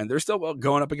they're still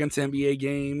going up against NBA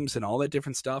games and all that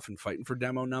different stuff and fighting for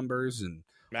demo numbers and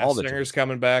Matt all the Singer's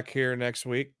coming back here next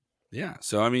week. Yeah.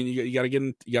 So, I mean, you got to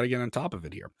get on top of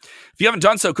it here. If you haven't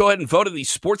done so, go ahead and vote in the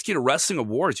Sportskeeda Wrestling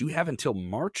Awards. You have until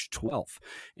March 12th.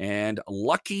 And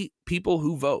lucky people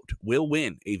who vote will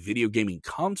win a video gaming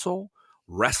console,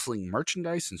 wrestling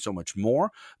merchandise, and so much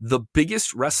more. The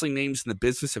biggest wrestling names in the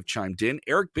business have chimed in.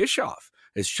 Eric Bischoff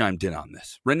has chimed in on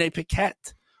this. Renee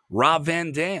Paquette, Rob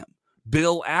Van Dam,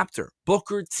 Bill Apter,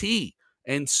 Booker T,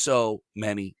 and so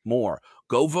many more.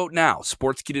 Go vote now.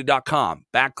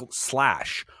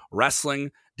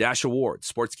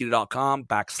 Sportskeeda.com/wrestling-awards.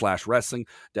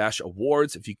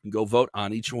 Sportskeeda.com/wrestling-awards. If you can go vote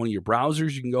on each one of your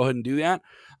browsers, you can go ahead and do that.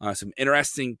 Some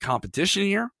interesting competition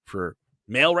here for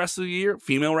male wrestler of the year,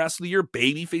 female wrestler of the year,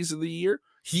 babyface of the year,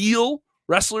 heel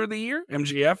wrestler of the year.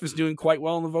 MJF is doing quite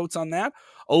well in the votes on that.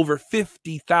 Over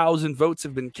 50,000 votes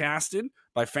have been casted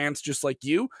by fans just like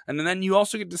you. And then you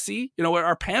also get to see, what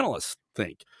our panelists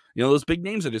think. Those big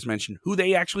names I just mentioned, who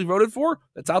they actually voted for,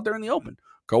 that's out there in the open.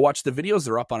 Go watch the videos.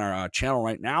 They're up on our channel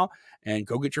right now. And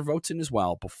go get your votes in as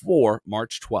well before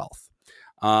March 12th.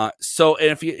 And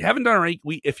if you haven't done it already,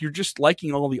 if you're just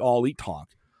liking all the All Elite talk,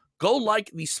 go like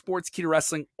the Sportskeeda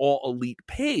Wrestling All Elite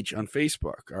page on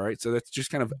Facebook. All right. So that's just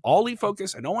kind of All Elite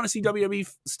focus. I don't want to see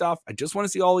WWE stuff. I just want to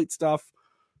see All Elite stuff.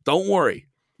 Don't worry,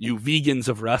 you vegans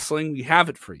of wrestling. We have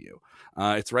it for you.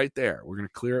 It's right there. We're going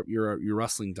to clear up your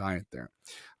wrestling diet there.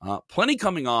 Plenty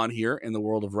coming on here in the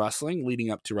world of wrestling leading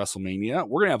up to WrestleMania.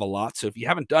 We're going to have a lot. So if you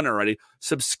haven't done it already,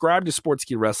 subscribe to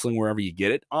Sportskeeda Wrestling wherever you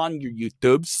get it, on your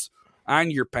YouTubes,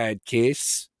 on your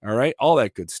podcasts. All right. All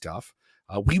that good stuff.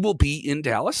 We will be in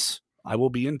Dallas. I will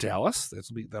be in Dallas.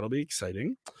 That'll be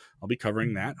exciting. I'll be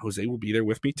covering that. Jose will be there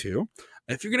with me too.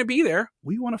 If you're going to be there,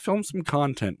 we want to film some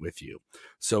content with you.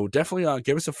 So definitely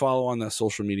give us a follow on the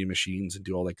social media machines and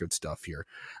do all that good stuff here.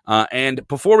 And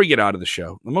before we get out of the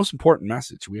show, the most important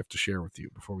message we have to share with you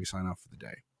before we sign off for the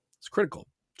day. It's critical.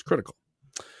 It's critical.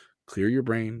 Clear your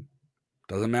brain.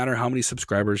 Doesn't matter how many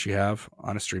subscribers you have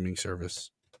on a streaming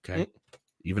service. Okay.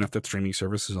 Even if that streaming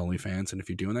service is OnlyFans. And if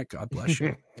you're doing that, God bless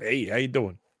you. Hey, how you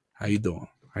doing? How you doing?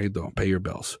 How you doing? Pay your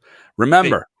bills.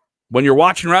 Remember, when you're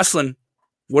watching wrestling,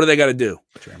 what do they got to do,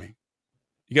 Jeremy?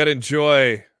 You got to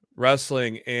enjoy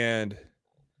wrestling and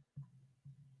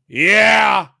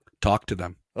talk to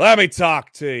them. Let me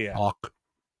talk to you. Talk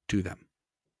to them.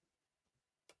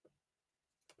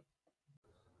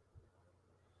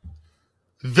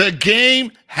 The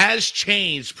game has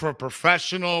changed for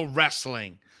professional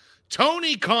wrestling.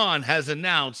 Tony Khan has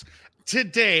announced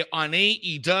today on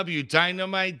AEW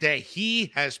Dynamite that he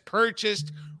has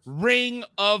purchased Ring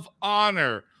of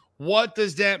Honor. What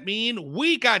does that mean?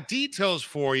 We got details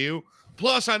for you.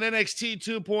 Plus on NXT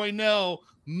 2.0,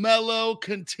 Melo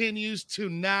continues to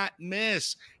not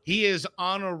miss. He is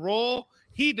on a roll.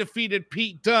 He defeated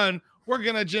Pete Dunne. We're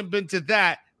going to jump into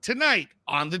that tonight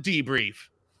on The Debrief.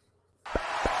 Watch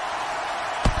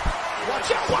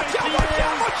out, watch out, watch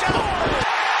out, watch out!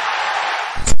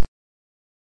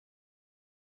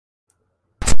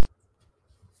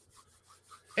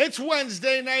 It's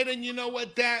Wednesday night, and you know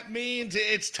what that means.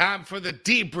 It's time for The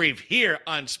Debrief here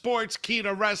on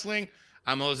Sportskeeda Wrestling.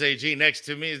 I'm Jose G. Next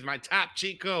to me is my top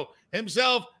Chico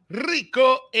himself,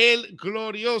 Rico El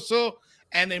Glorioso,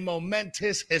 and a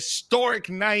momentous, historic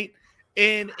night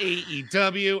in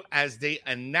AEW as they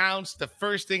announced the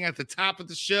first thing at the top of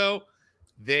the show.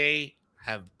 They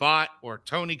have bought, or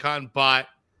Tony Khan bought,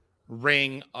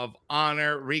 Ring of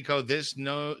Honor. Rico, this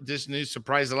news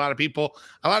surprised a lot of people.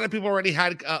 A lot of people already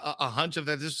had a hunch of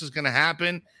that this was going to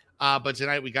happen, but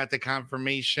tonight we got the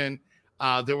confirmation.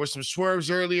 There were some swerves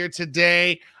earlier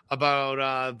today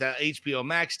about the HBO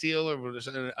Max deal or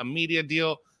a media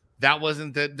deal. That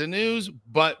wasn't the news,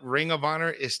 but Ring of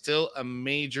Honor is still a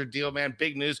major deal, man.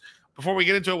 Big news. Before we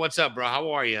get into it, what's up, bro? How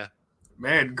are you?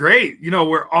 Man, great. You know,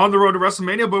 we're on the road to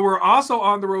WrestleMania, but we're also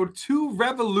on the road to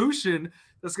Revolution.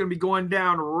 That's going to be going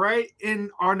down right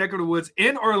in our neck of the woods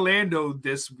in Orlando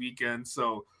this weekend.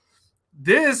 So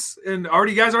this, and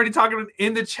you guys already talking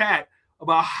in the chat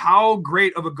about how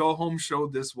great of a go-home show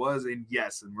this was. And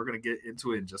yes, and we're going to get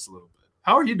into it in just a little bit.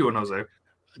 How are you doing, Jose?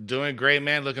 Doing great,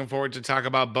 man. Looking forward to talk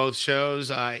about both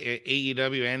shows,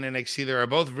 AEW and NXT. They are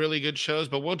both really good shows,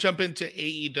 but we'll jump into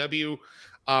AEW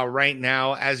right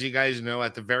now. As you guys know,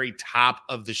 at the very top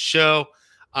of the show,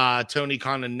 Tony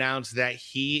Khan announced that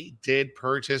he did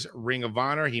purchase Ring of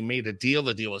Honor. He made a deal.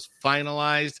 The deal was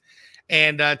finalized.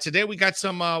 And today we got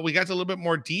a little bit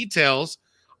more details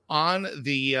on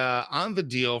the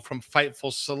deal from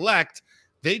Fightful Select.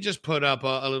 They just put up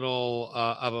a little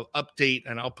of an update,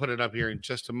 and I'll put it up here in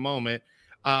just a moment.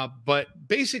 But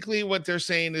basically what they're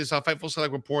saying is Fightful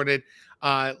Select reported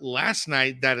last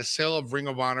night that a sale of Ring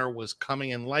of Honor was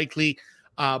coming in likely,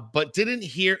 but didn't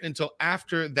hear until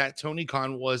after that Tony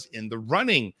Khan was in the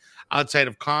running. Outside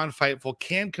of Khan, Fightful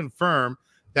can confirm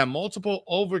that multiple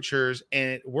overtures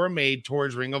were made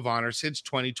towards Ring of Honor since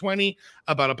 2020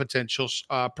 about a potential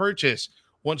purchase.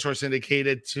 One source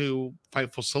indicated to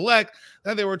Fightful Select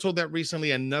that they were told that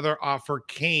recently another offer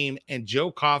came and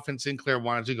Joe Koff and Sinclair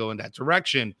wanted to go in that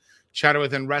direction. Chatter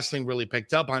within wrestling really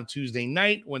picked up on Tuesday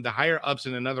night when the higher-ups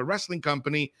in another wrestling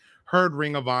company heard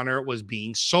Ring of Honor was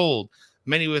being sold.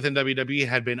 Many within WWE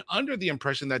had been under the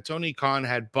impression that Tony Khan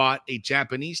had bought a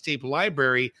Japanese tape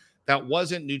library that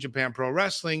wasn't New Japan Pro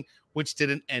Wrestling, which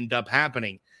didn't end up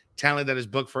happening. Talent that is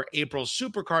booked for April's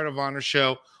Supercard of Honor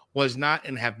show was not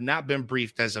and have not been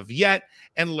briefed as of yet,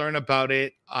 and learn about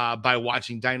it by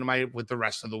watching Dynamite with the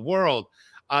rest of the world.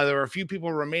 There are a few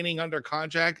people remaining under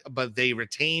contract, but they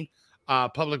retained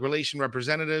public relation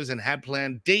representatives and had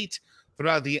planned date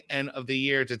throughout the end of the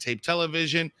year to tape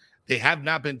television. They have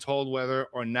not been told whether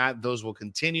or not those will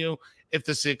continue, if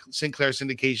the Sinclair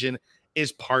syndication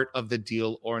is part of the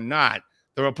deal or not.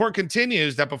 The The report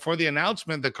continues that before the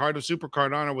announcement, the card of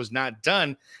Supercard Honor was not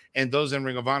done, and those in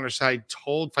Ring of Honor side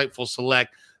told Fightful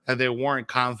Select that they weren't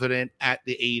confident at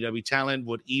the AEW talent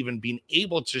would even be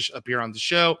able to appear on the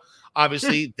show.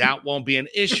 Obviously, that won't be an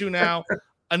issue now.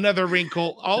 Another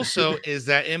wrinkle also is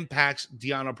that Impact's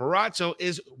Deonna Purrazzo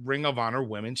is Ring of Honor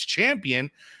Women's Champion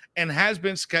and has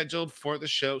been scheduled for the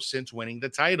show since winning the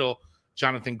title.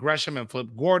 Jonathan Gresham and Flip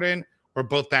Gordon were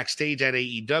both backstage at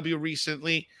AEW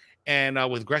recently, and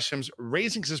with Gresham's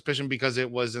raising suspicion because it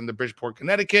was in the Bridgeport,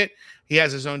 Connecticut, he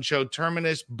has his own show,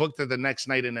 Terminus, booked it the next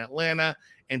night in Atlanta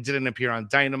and didn't appear on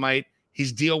Dynamite.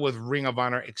 His deal with Ring of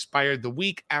Honor expired the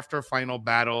week after Final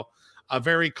Battle. A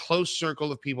very close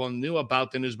circle of people knew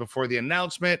about the news before the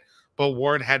announcement, but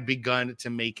word had begun to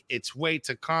make its way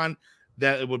to Khan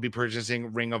that it would be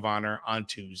purchasing Ring of Honor on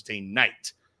Tuesday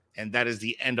night. And that is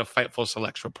the end of Fightful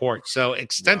Select's report. So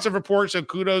extensive report. So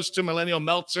kudos to Millennial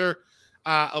Meltzer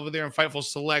over there in Fightful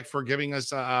Select for giving us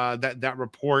that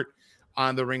report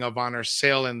on the Ring of Honor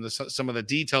sale and some of the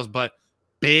details. But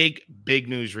big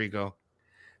news, Rico.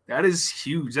 That is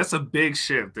huge. That's a big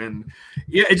shift. And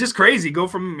yeah, it's just crazy. Go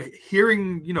from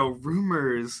hearing,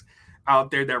 rumors out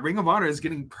there that Ring of Honor is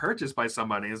getting purchased by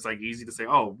somebody. It's like easy to say,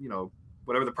 oh,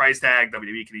 whatever the price tag,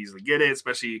 WWE can easily get it,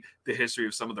 especially the history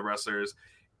of some of the wrestlers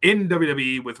in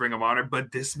WWE with Ring of Honor.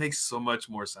 But this makes so much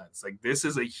more sense. Like, this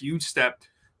is a huge step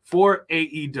for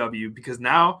AEW because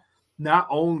now not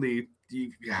only do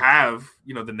you have,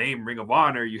 the name Ring of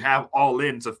Honor, you have All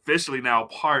In's officially now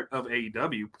part of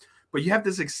AEW. But you have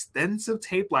this extensive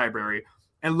tape library,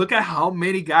 and look at how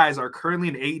many guys are currently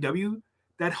in AEW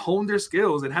that hone their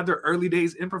skills and have their early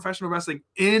days in professional wrestling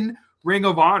in Ring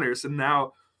of Honor. So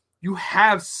now you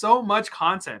have so much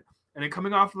content. And then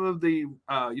coming off of the,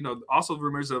 also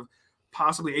rumors of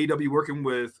possibly AEW working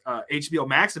with HBO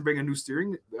Max and bringing a new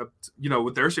steering,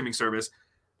 with their streaming service.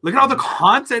 Look at all the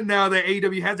content now that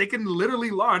AEW has. They can literally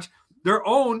launch their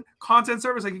own content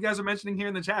service like you guys are mentioning here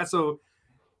in the chat. So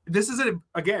this is,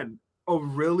 again, a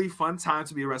really fun time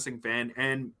to be a wrestling fan.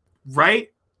 And right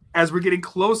as we're getting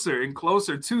closer and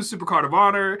closer to Supercard of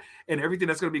Honor and everything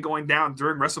that's going to be going down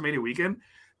during WrestleMania weekend,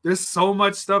 there's so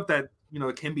much stuff that,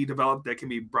 can be developed, that can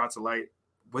be brought to light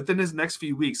within this next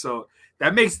few weeks. So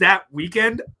that makes that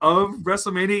weekend of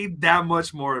WrestleMania that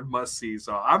much more must-see.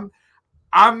 So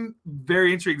I'm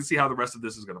very intrigued to see how the rest of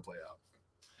this is going to play out.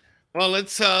 Well,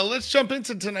 let's jump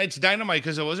into tonight's Dynamite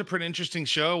because it was a pretty interesting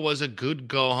show. It was a good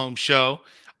go-home show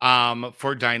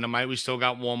for Dynamite. We still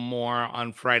got one more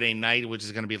on Friday night, which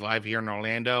is going to be live here in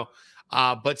Orlando.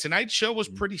 But tonight's show was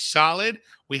pretty solid.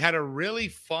 We had a really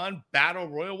fun battle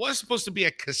royal. It was supposed to be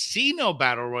a casino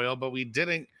battle royal, but we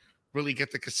didn't really get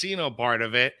the casino part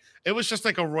of it. It was just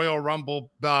like a Royal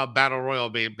Rumble battle royal,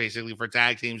 basically, for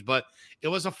tag teams. But it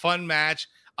was a fun match.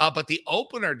 But the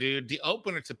opener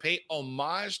to pay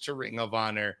homage to Ring of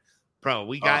Honor, bro,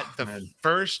 we got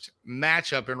first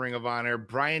matchup in Ring of Honor,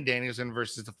 Bryan Danielson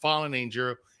versus the Fallen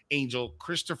Angel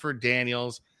Christopher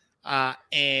Daniels.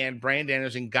 And Bryan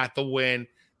Danielson got the win.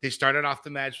 They started off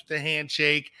the match with the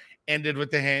handshake, ended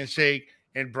with the handshake,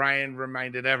 and Bryan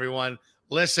reminded everyone,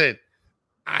 listen,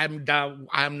 I'm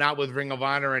not with Ring of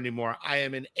Honor anymore. I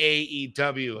am in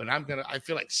AEW, and I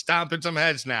feel like stomping some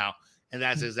heads now. And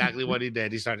that's exactly what he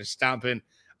did. He started stomping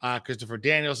Christopher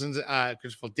Daniels'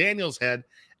 head.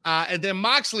 And then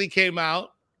Moxley came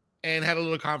out and had a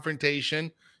little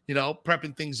confrontation,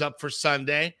 prepping things up for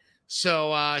Sunday.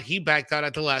 So he backed out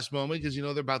at the last moment because,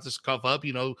 they're about to scuff up,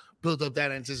 build up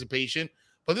that anticipation.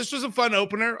 But this was a fun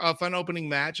opening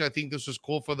match. I think this was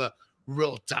cool for the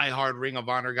real diehard Ring of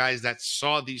Honor guys that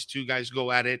saw these two guys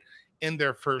go at it in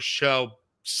their first show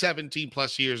 17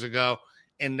 plus years ago.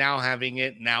 And now having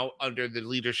it under the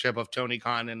leadership of Tony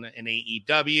Khan and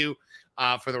AEW.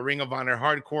 For the Ring of Honor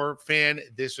hardcore fan,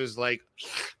 this was like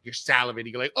you're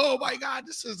salivating. You're like, oh my God,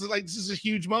 this is a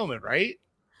huge moment, right?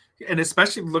 And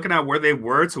especially looking at where they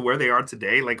were to where they are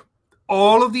today, like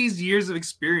all of these years of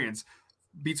experience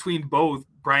between both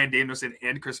Bryan Danielson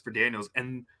and Christopher Daniels.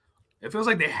 And it feels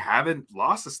like they haven't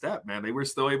lost a step, man. They were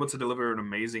still able to deliver an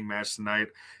amazing match tonight.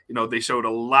 They showed a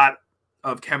lot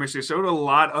of chemistry, showed a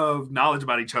lot of knowledge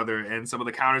about each other and some of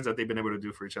the counters that they've been able to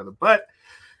do for each other. But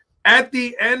at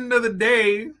the end of the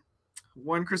day,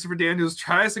 when Christopher Daniels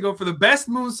tries to go for the best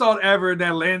moonsault ever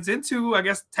that lands into, I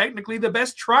guess, technically the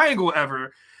best triangle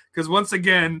ever, because once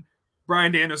again,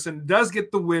 Bryan Danielson does get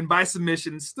the win by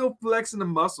submission, still flexing the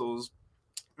muscles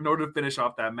in order to finish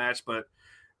off that match. But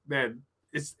man,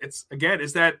 it's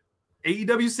that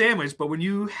AEW sandwich, but when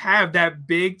you have that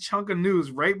big chunk of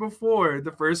news right before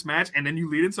the first match and then you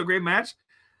lead into a great match,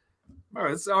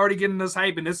 bro, it's already getting us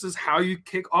hype, and this is how you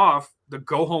kick off the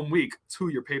go-home week to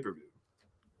your pay-per-view.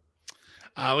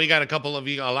 We got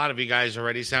a lot of you guys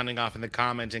already sounding off in the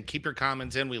comments, and keep your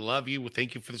comments in. We love you.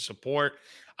 Thank you for the support.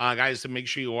 Guys, to make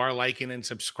sure you are liking and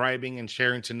subscribing and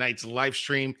sharing tonight's live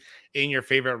stream in your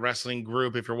favorite wrestling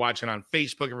group. If you're watching on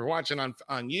Facebook, if you're watching on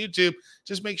YouTube,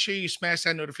 just make sure you smash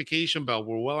that notification bell.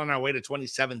 We're well on our way to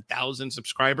 27,000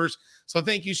 subscribers. So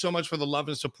thank you so much for the love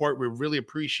and support. We really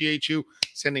appreciate you.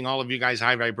 Sending all of you guys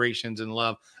high vibrations and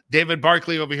love. David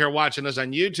Barkley over here watching us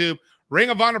on YouTube. Ring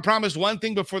of Honor promised one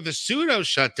thing before the pseudo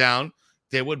shutdown.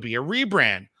 There would be a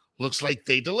rebrand. Looks like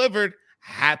they delivered.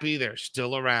 Happy they're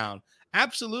still around.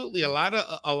 Absolutely. A lot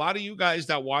of you guys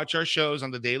that watch our shows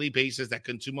on the daily basis, that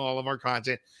consume all of our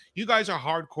content, you guys are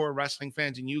hardcore wrestling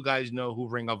fans, and you guys know who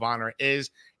Ring of Honor is,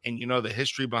 and you know the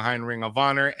history behind Ring of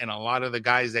Honor, and a lot of the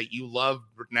guys that you love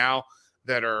now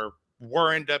that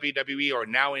were in WWE or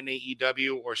now in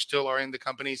AEW or still are in the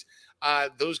companies,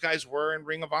 those guys were in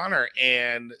Ring of Honor,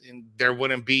 and there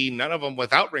wouldn't be none of them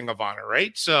without Ring of Honor,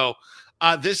 right? So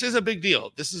this is a big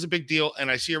deal. This is a big deal,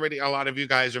 and I see already a lot of you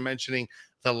guys are mentioning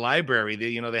the library.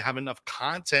 They have enough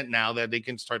content now that they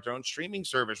can start their own streaming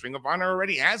service. Ring of Honor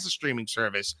already has a streaming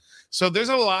service. So there's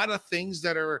a lot of things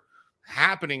that are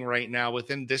happening right now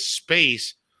within this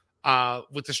space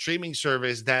with the streaming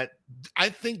service that I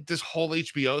think this whole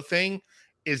HBO thing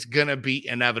is going to be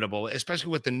inevitable,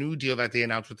 especially with the new deal that they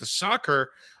announced with the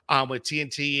soccer, with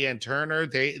TNT and Turner.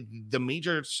 The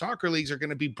major soccer leagues are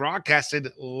going to be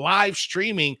broadcasted live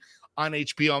streaming on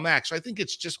HBO Max. So I think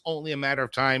it's just only a matter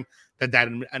of time that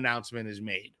announcement is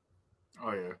made.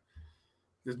 Oh, yeah.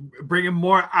 Just bringing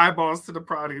more eyeballs to the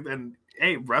product. And,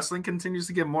 hey, wrestling continues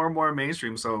to get more and more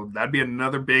mainstream. So that'd be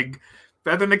another big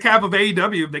feather in the cap of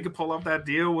AEW if they could pull off that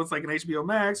deal with like an HBO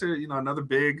Max or, another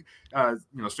big,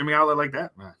 streaming outlet like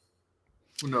that. Man,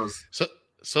 who knows?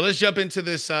 So let's jump into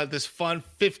this fun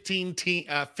 15 team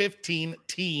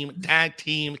tag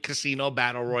team casino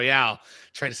battle royale.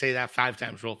 Try to say that 5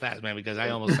 times real fast, man, because I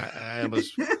almost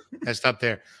messed up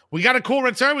there. We got a cool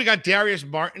return. We got Darius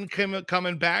Martin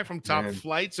coming back from Top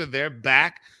Flight, so they're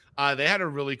back. They had a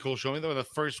really cool showing. They were the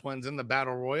first ones in the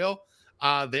battle royal.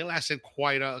 They lasted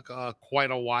quite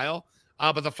a while.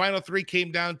 But the final 3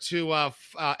 came down to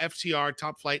FTR,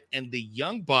 Top Flight, and the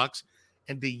Young Bucks.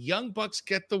 And the Young Bucks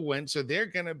get the win, so they're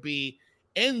going to be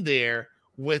in there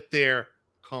with their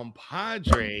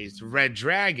compadres, Red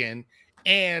Dragon,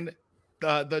 and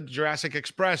the Jurassic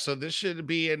Express. So this should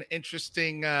be an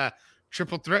interesting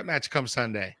triple threat match come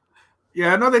Sunday.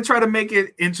 Yeah, I know they try to make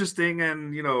it interesting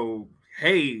and,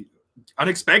 hey,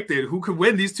 unexpected. Who could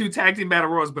win these 2 tag team battle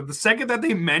royals? But the second that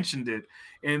they mentioned it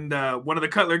in one of the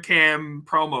Cutler Cam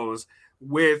promos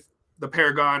with the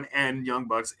Paragon and Young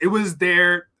Bucks, it was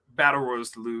their battle royals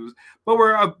to lose. But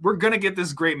we're gonna get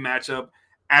this great matchup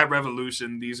at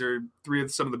Revolution. These are 3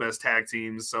 of some of the best tag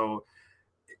teams. So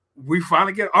we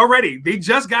finally they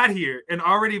just got here, and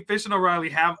already Fish and O'Reilly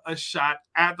have a shot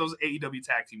at those AEW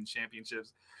tag team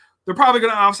championships. They're probably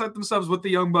going to offset themselves with the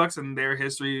Young Bucks and their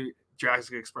history.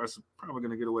 Jurassic Express is probably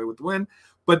going to get away with the win,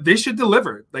 but they should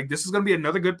deliver. Like, this is going to be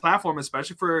another good platform,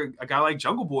 especially for a guy like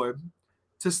Jungle Boy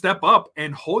to step up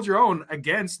and hold your own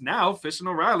against now Fish and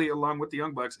O'Reilly along with the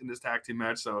Young Bucks in this tag team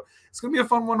match. So it's going to be a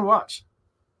fun one to watch.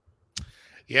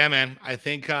 Yeah, man. I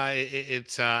think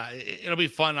it'll be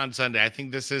fun on Sunday. I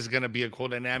think this is going to be a cool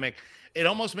dynamic. It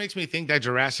almost makes me think that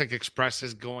Jurassic Express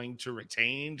is going to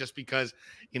retain just because,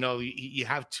 you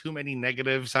have too many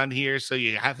negatives on here. So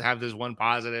you have to have this one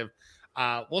positive.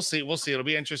 We'll see. It'll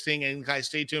be interesting. And guys,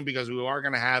 stay tuned because we are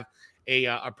going to have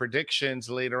a predictions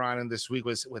later on in this week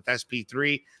with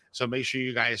SP3. So make sure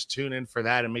you guys tune in for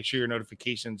that and make sure your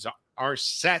notifications are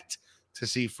set to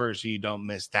see first so you don't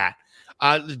miss that.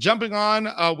 Jumping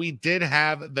on, we did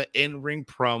have the in-ring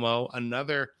promo,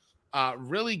 another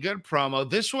really good promo.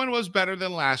 This one was better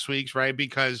than last week's, right?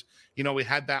 Because, we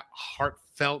had that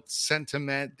heartfelt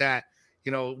sentiment that,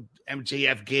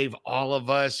 MJF gave all of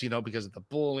us, because of the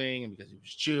bullying and because he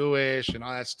was Jewish and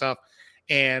all that stuff.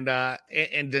 And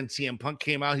then CM Punk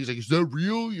came out. He's like, is that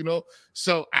real?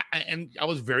 So I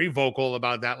was very vocal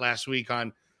about that last week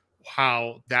on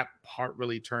how that part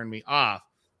really turned me off.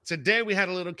 Today, we had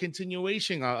a little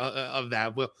continuation of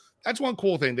that. Well, that's one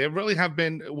cool thing. They really have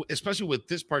been, especially with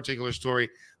this particular story,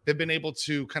 they've been able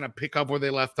to kind of pick up where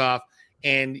they left off,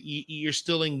 and you're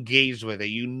still engaged with it.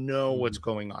 You know what's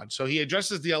going on. So he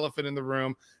addresses the elephant in the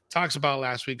room, talks about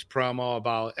last week's promo,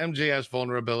 about MJF's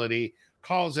vulnerability,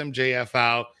 calls MJF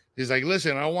out. He's like,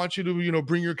 listen, I want you to,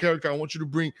 bring your character. I want you to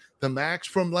bring the Max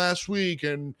from last week,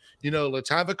 and, let's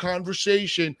have a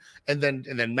conversation. And then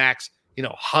Max,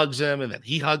 hugs him, and then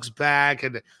he hugs back,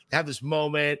 and they have this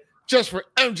moment just for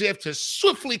MJF to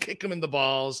swiftly kick him in the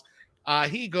balls.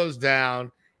 He goes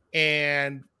down,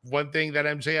 And one thing that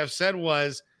MJF said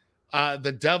was,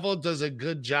 the devil does a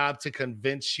good job to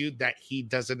convince you that he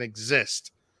doesn't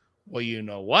exist. Well, you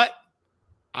know what?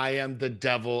 I am the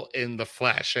devil in the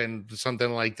flesh, and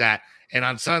something like that. And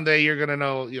on Sunday, you're gonna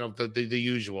know, the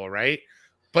usual, right?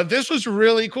 But this was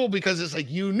really cool because it's like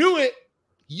you knew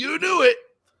it.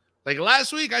 Like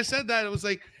last week, I said that it was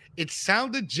like it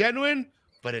sounded genuine,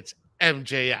 but it's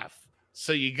MJF,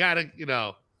 so you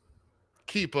gotta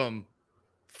keep him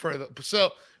further.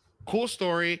 So cool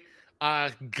story.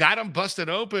 Got him busted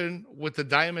open with the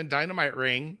Diamond Dynamite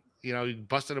ring. He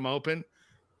busted him open,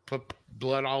 put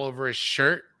blood all over his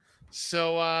shirt.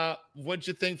 So what'd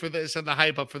you think for this and the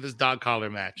hype up for this dog collar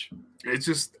match? It's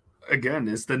just, again,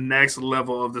 it's the next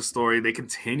level of the story. They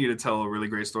continue to tell a really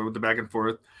great story with the back and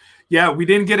forth. Yeah, we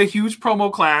didn't get a huge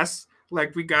promo class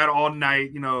like we got all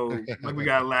night, like we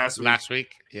got last week. Last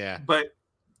week, yeah. But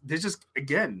there's just,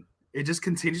 again, it just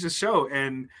continues to show.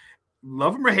 And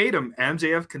love him or hate him,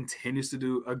 MJF continues to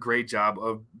do a great job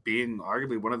of being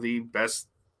arguably one of the best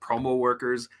promo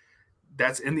workers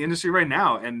that's in the industry right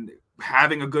now, and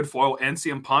having a good foil. And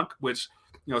CM Punk, which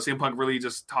CM Punk really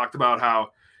just talked about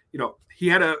how he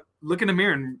had to look in the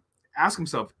mirror and ask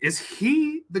himself, is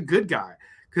he the good guy?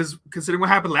 Because considering what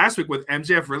happened last week with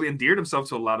MJF, really endeared himself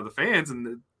to a lot of the fans, and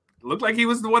it looked like he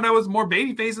was the one that was more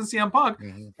babyface than CM Punk.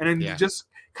 Mm-hmm. And then just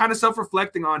kind of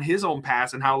self-reflecting on his own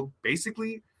past and how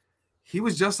basically he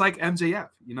was just like MJF,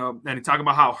 and he talking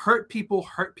about how hurt people.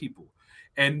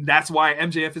 And that's why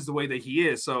MJF is the way that he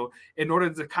is. So in order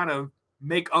to kind of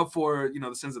make up for,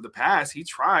 the sins of the past, he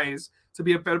tries to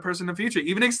be a better person in the future,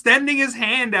 even extending his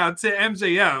hand out to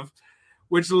MJF,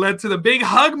 which led to the big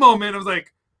hug moment. I was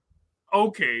like,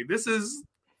 okay, this is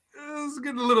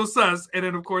getting a little sus. And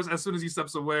then, of course, as soon as he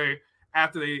steps away,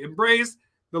 after they embrace,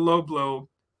 the low blow,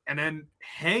 and then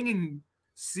hanging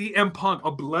CM Punk,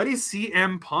 a bloody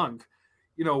CM Punk,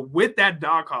 with that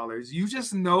dog collars, you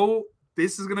just know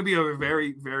this is going to be a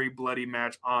very, very bloody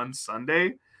match on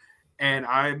Sunday. And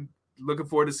I'm looking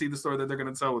forward to see the story that they're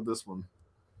going to tell with this one.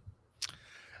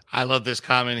 I love this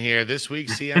comment here. This week,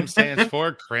 CM stands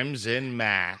for Crimson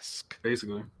Mask.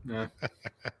 Basically, yeah.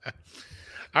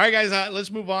 All right, guys, let's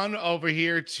move on over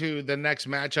here to the next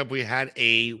matchup. We had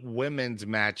a women's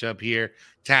matchup here.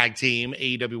 Tag team,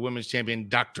 AEW Women's Champion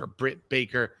Dr. Britt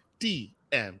Baker,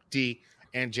 DMD,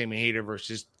 and Jamie Hayter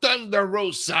versus Thunder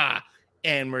Rosa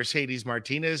and Mercedes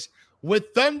Martinez, with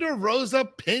Thunder Rosa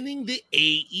pinning the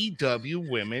AEW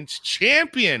Women's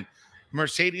Champion.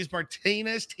 Mercedes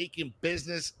Martinez taking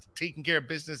care of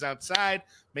business outside,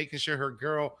 making sure her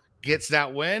girl gets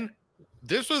that win.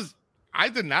 I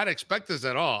did not expect this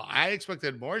at all. I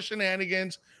expected more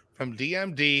shenanigans from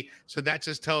DMD, so that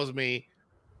just tells me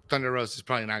Thunder Rosa is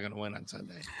probably not going to win on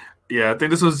Sunday. Yeah, I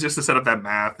think this was just to set up that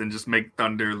math and just make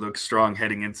Thunder look strong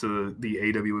heading into the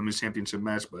AEW Women's Championship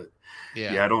match. But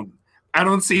yeah, I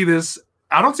don't see this.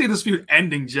 I don't see this feud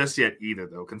ending just yet either,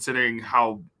 though, considering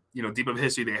how deep of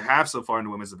history they have so far in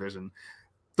the women's division.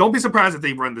 Don't be surprised if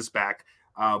they run this back.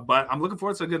 But I'm looking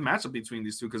forward to a good matchup between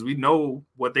these two because we know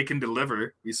what they can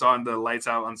deliver. We saw in the Lights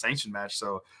Out Unsanctioned match.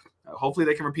 So hopefully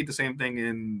they can repeat the same thing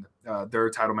in their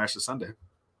title match this Sunday.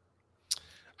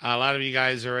 A lot of you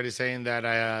guys are already saying that,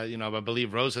 I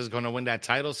believe Rosa is going to win that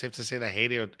title. Safe to say that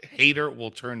Hayter will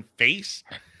turn face.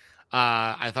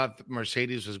 I thought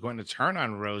Mercedes was going to turn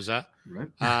on Rosa. Right.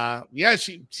 Yeah,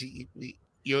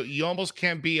 you almost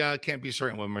can't be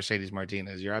certain with Mercedes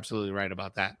Martinez. You're absolutely right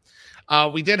about that.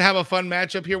 We did have a fun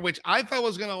matchup here, which I thought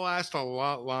was going to last a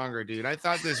lot longer, dude. I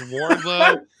thought this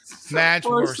Wardlow match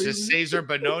versus Cesar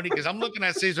Bononi, because I'm looking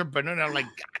at Cesar Bononi, I'm like,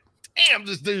 God damn,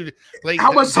 this dude! Like,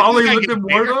 how much taller he looked than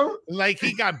Wardlow? Like,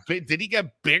 he got big. Did he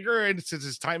get bigger since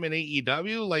his time in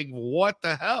AEW? Like, what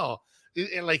the hell?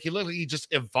 And like, he looked like he just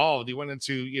evolved. He went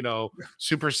into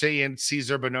Super Saiyan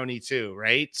Cesar Bononi too,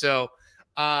 right? So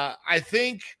I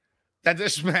think that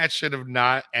this match should have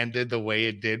not ended the way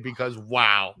it did, because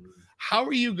wow, how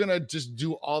are you gonna just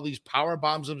do all these power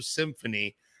bombs of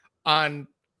Symphony on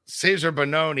Cesar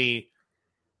Bononi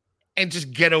and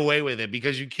just get away with it?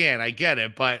 Because you can, I get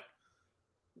it, but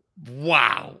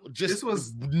wow, this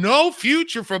was no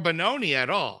future for Bononi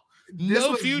at all.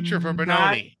 No future for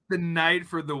Bononi. The night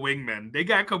for the Wingmen. They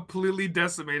got completely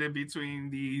decimated between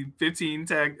the 15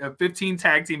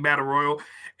 tag team battle royal,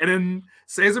 and then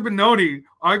Cesar Bononi,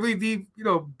 arguably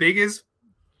the biggest,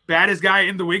 baddest guy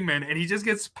in the Wingmen, and he just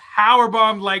gets power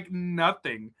bombed like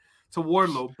nothing to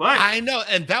Wardlow. But I know,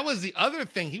 and that was the other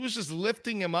thing. He was just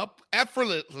lifting him up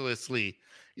effortlessly.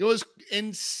 It was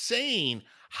insane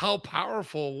how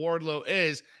powerful Wardlow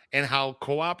is and how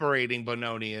cooperating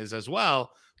Bononi is as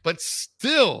well. But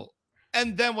still,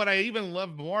 And then what I even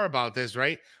love more about this,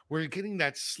 right? We're getting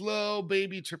that slow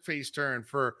baby face turn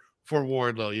for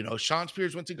Wardlow. You know, Sean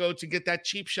Spears went to go to get that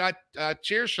cheap shot,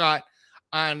 chair shot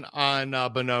on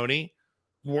Benoni.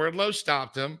 Wardlow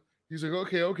stopped him. He's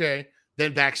like, okay.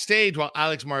 Then backstage, while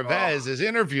Alex Marvez is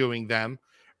interviewing them,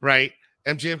 right?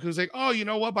 MJF was like, "Oh, you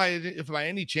know what? If by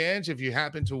any chance, if you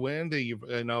happen to win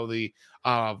the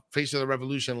Face of the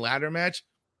Revolution ladder match,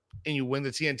 and you win the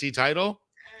TNT title,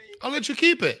 I'll let you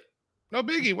keep it. No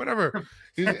biggie, whatever.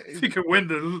 If you can win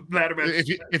the ladder match,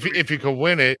 if you could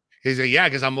win it." He's like, "Yeah,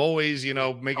 because I'm always, making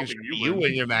Helping sure you you win."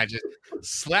 win your matches."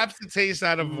 Slaps the taste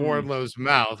out of Wardlow's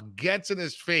mouth, gets in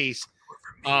his face.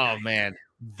 Oh man,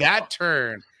 that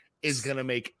turn is gonna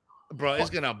make, bro,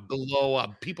 it's gonna blow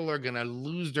up. People are gonna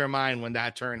lose their mind when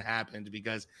that turn happens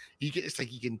because it's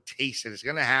like you can taste it. It's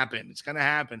gonna happen. It's gonna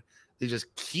happen. They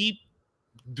just keep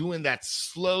doing that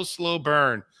slow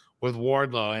burn with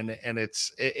Wardlow, and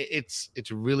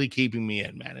it's really keeping me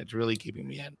in, man. It's really keeping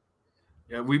me in.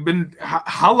 Yeah, we've been.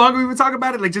 How long have we been talking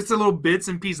about it? Like just a little bits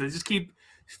and pieces. Just keep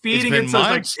feeding it. So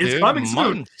months, it's coming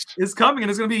soon. It's coming, and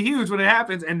it's going to be huge when it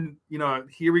happens. And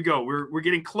here we go. We're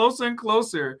getting closer and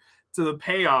closer to the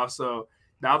payoff. So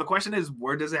now the question is,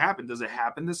 where does it happen? Does it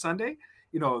happen this Sunday?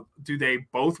 Do they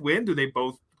both win? Do they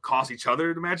both cost each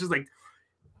other the matches? Like,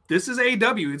 this is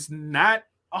AEW. It's not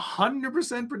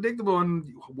 100% predictable, and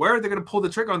where they're going to pull the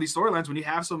trigger on these storylines when you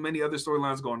have so many other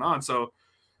storylines going on. So,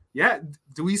 yeah,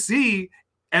 do we see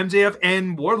MJF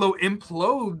and Wardlow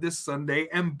implode this Sunday,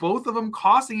 and both of them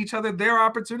costing each other their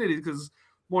opportunities? Because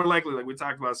more likely, like we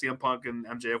talked about, CM Punk and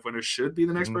MJF winner should be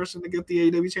the next person to get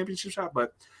the AEW Championship shot.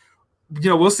 But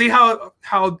we'll see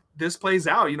how this plays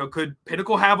out. Could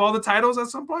Pinnacle have all the titles at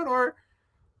some point, or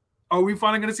are we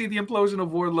finally going to see the implosion of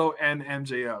Wardlow and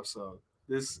MJF? So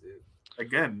this,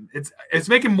 again, it's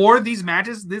making more of these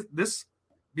matches this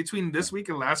between this week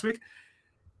and last week,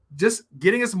 just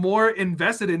getting us more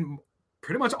invested in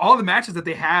pretty much all the matches that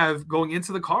they have going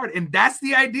into the card. And that's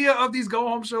the idea of these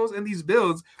go-home shows and these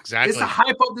builds. Exactly. It's to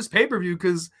hype up this pay-per-view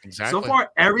because so far,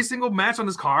 every single match on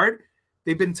this card,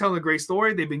 they've been telling a great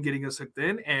story. They've been getting us hooked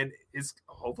in, and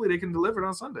hopefully they can deliver it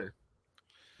on Sunday.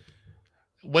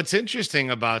 What's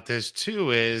interesting about this,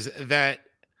 too, is that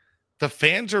the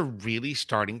fans are really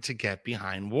starting to get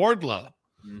behind Wardlow.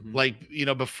 Mm-hmm. Like,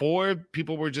 before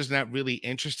people were just not really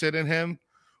interested in him.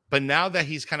 But now that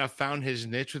he's kind of found his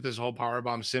niche with his whole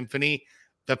Powerbomb Symphony,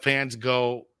 the fans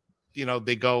go,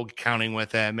 they go counting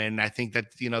with him. And I think that,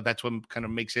 that's what kind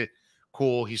of makes it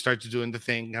cool. He starts doing the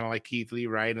thing kind of like Keith Lee,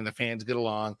 right? And the fans get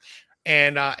along.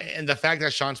 And the fact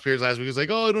that Sean Spears last week was like,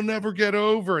 "Oh, it'll never get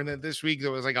over." And then this week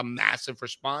there was like a massive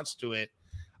response to it.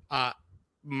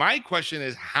 My question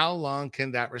is, how long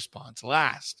can that response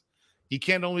last? You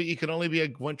can only be a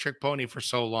one-trick pony for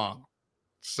so long.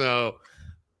 So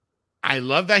I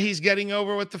love that he's getting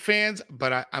over with the fans,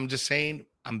 but I'm just saying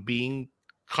I'm being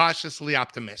cautiously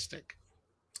optimistic.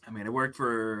 I mean, it worked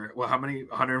for how many?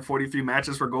 143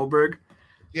 matches for Goldberg.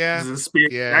 Yeah,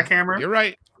 that camera. You're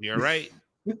right.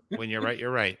 When you're right,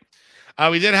 you're right.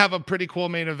 We did have a pretty cool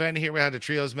main event here. We had a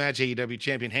trios match: AEW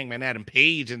champion Hangman Adam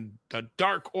Page and the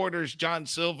Dark Order's John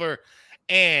Silver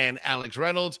and Alex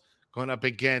Reynolds going up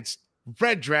against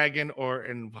Red Dragon, or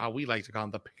in how we like to call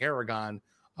him, the Paragon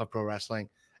of Pro Wrestling,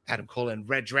 Adam Cole and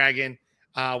Red Dragon,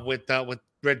 with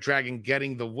Red Dragon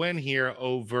getting the win here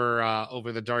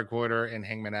over the Dark Order and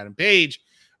Hangman Adam Page.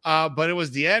 But it was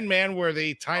the end, man, where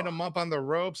they tied him up on the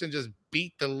ropes and just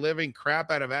beat the living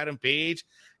crap out of Adam Page,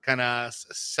 kind of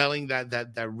selling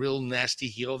that real nasty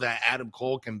heel that Adam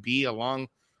Cole can be, along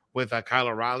with Kyle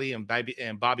O'Reilly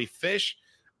and Bobby Fish.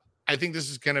 I think this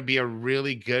is going to be a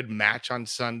really good match on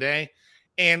Sunday.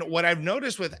 And what I've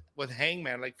noticed with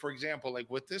Hangman, like, for example, like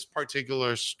with this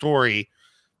particular story,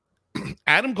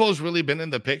 Adam Cole's really been in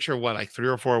the picture, like 3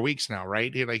 or 4 weeks now,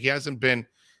 right? He hasn't been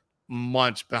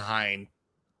months behind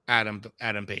Adam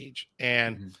Page.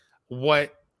 And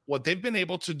what they've been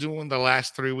able to do in the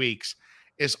last 3 weeks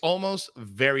is almost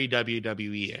very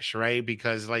WWE-ish, right?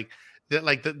 Because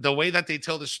the way that they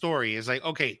tell the story is like,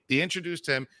 okay, they introduced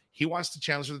him, he wants to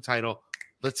challenge for the title,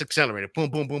 let's accelerate it, boom,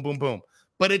 boom, boom, boom, boom.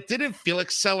 But it didn't feel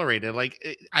accelerated.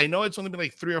 I know it's only been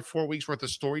like 3 or 4 weeks worth of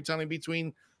storytelling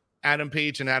between Adam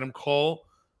Page and Adam Cole,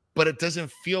 but it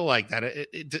doesn't feel like that.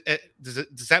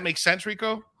 Does that make sense,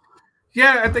 Rico?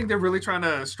 Yeah, I think they're really trying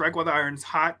to strike while the iron's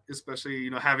hot, especially,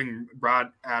 having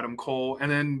brought Adam Cole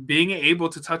and then being able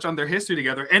to touch on their history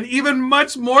together. And even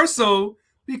much more so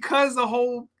because the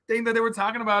whole thing that they were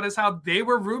talking about is how they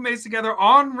were roommates together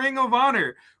on Ring of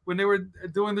Honor when they were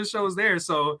doing the shows there.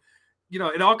 So,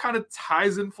 it all kind of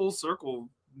ties in full circle,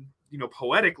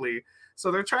 poetically. So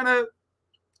they're trying to,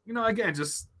 again,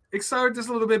 just excited just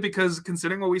a little bit because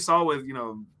considering what we saw with,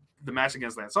 the match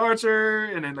against Lance Archer,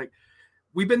 and then like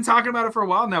we've been talking about it for a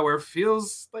while now, where it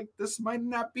feels like this might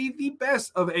not be the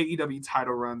best of AEW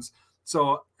title runs.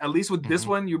 So at least with this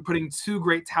one, you're putting two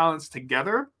great talents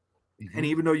together. And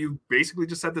even though you basically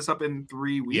just set this up in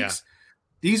 3 weeks,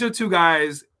 these are two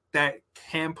guys that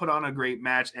can put on a great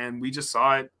match. And we just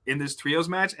saw it in this trios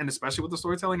match, and especially with the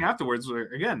storytelling afterwards, where,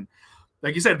 again,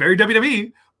 like you said, very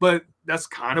WWE, but that's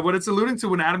kind of what it's alluding to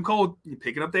when Adam Cole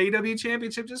picking up the AEW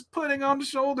championship, just putting on the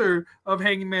shoulder of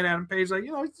Hanging Man Adam Page, like,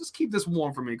 just keep this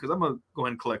warm for me because I'm going to go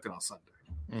ahead and collect it on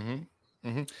Sunday.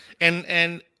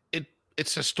 And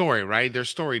it's a story, right? They're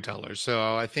storytellers.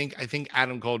 So I think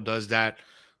Adam Cole does that,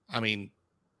 I mean,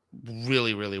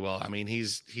 really, really well. I mean,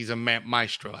 he's a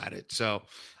maestro at it. So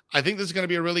I think this is going to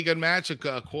be a really good match, a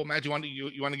cool match. You want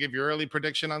to give your early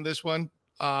prediction on this one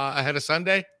ahead of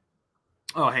Sunday?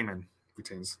 Oh, Hangman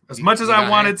retains. As much as I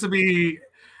wanted to be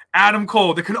Adam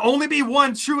Cole, there can only be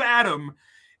one true Adam,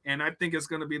 and I think it's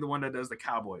going to be the one that does the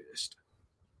cowboy-ish.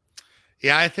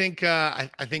 Yeah, I think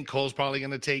Cole's probably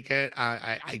going to take it.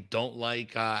 I don't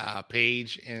like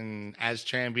Page as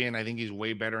champion. I think he's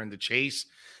way better in the chase.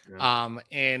 Yeah.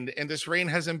 And this reign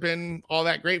hasn't been all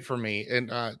that great for me.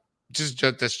 And just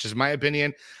that's just my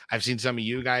opinion. I've seen some of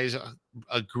you guys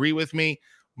agree with me,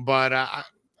 but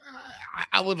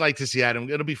I would like to see Adam.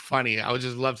 It'll be funny. I would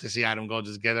just love to see Adam go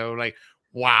just get over like,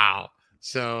 wow.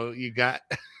 So you got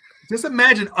just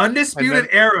imagine Undisputed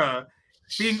Era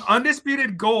being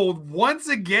undisputed gold once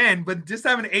again, but just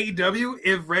having AEW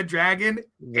if Red Dragon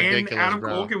and Adam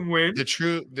Cole can win. The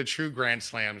true Grand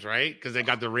Slams, right? Because they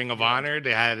got the Ring of Honor,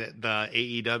 they had the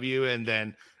AEW, and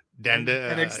then the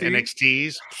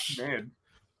NXTs. Man.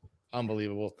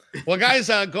 Unbelievable. Well, guys,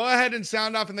 go ahead and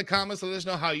sound off in the comments. Let us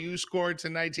know how you scored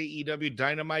tonight's AEW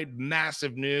Dynamite.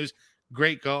 Massive news.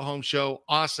 Great go-home show.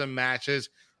 Awesome matches.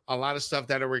 A lot of stuff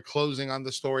that we're closing on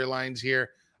the storylines here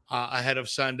ahead of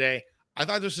Sunday. I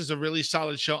thought this was a really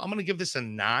solid show. I'm going to give this a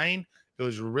 9. It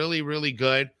was really, really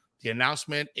good. The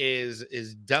announcement is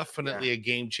definitely a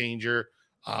game changer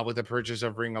with the purchase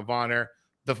of Ring of Honor.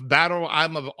 The battle,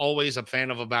 I'm always a fan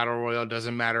of a battle royal.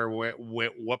 Doesn't matter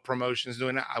what promotion is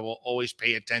doing it. I will always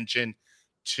pay attention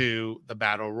to the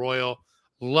battle royal.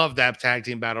 Love that tag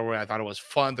team battle royal. I thought it was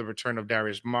fun. The return of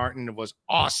Darius Martin was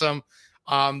awesome.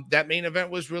 That main event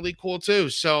was really cool too.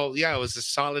 So yeah, it was a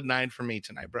solid 9 for me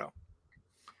tonight, bro.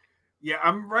 Yeah,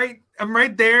 I'm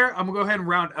right there. I'm gonna go ahead and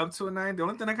round up to a 9. The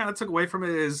only thing I kind of took away from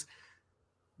it is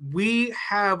we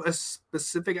have a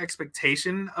specific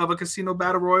expectation of a casino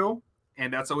battle royal,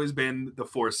 and that's always been the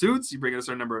 4 suits. You bring in a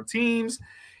certain number of teams,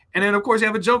 and then of course you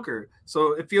have a Joker.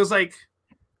 So it feels like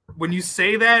when you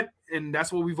say that, and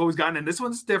that's what we've always gotten, and this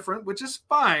one's different, which is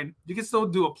fine. You can still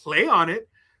do a play on it.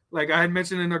 Like I had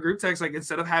mentioned in our group text, like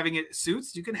instead of having it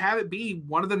suits, you can have it be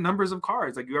one of the numbers of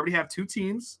cards. Like you already have 2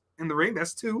 teams in the ring,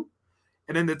 that's 2.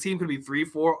 And then the team could be 3,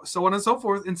 4, so on and so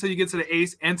forth until you get to the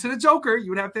ace and to the Joker. You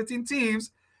would have 15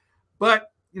 teams.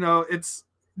 But, it's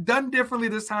done differently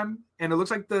this time. And it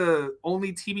looks like the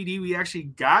only TBD we actually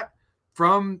got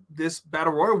from this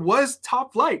Battle Royal was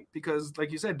Top Flight. Because,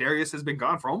 like you said, Darius has been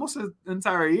gone for almost an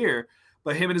entire year.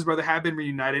 But him and his brother have been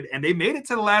reunited. And they made it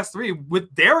to the last 3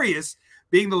 with Darius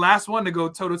being the last one to go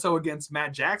toe-to-toe against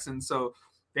Matt Jackson. So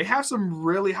they have some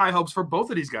really high hopes for both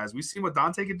of these guys. We've seen what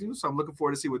Dante can do, so I'm looking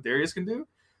forward to see what Darius can do.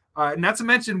 Not to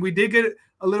mention, we did get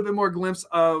a little bit more glimpse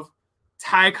of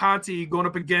Ty Conti going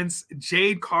up against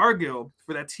Jade Cargill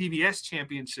for that TBS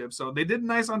championship. So they did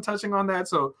nice on touching on that.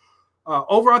 So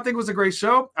overall, I think it was a great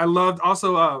show. I loved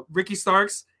also Ricky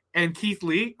Starks and Keith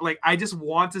Lee. Like, I just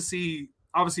want to see,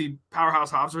 obviously,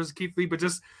 Powerhouse Hobbs versus Keith Lee, but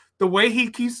just the way he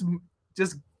keeps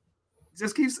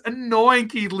just keeps annoying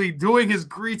Keith Lee, doing his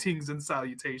greetings and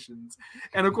salutations.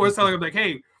 And of course, telling him like,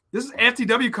 hey, this is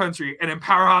FTW country, and then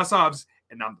Powerhouse Hobbs,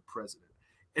 and I'm the president.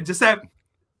 And just that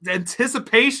the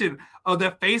anticipation of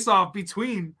that face-off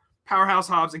between Powerhouse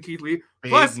Hobbs and Keith Lee.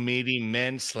 Plus, big meaty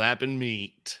men slapping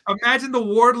meat. Imagine the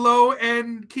Wardlow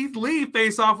and Keith Lee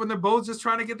face-off when they're both just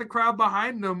trying to get the crowd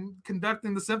behind them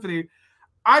conducting the symphony.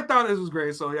 I thought this was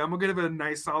great. So yeah, I'm gonna give it a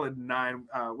nice solid 9.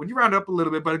 When you round up a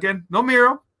little bit, but again, no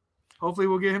Miro. Hopefully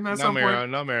we'll get him at some point.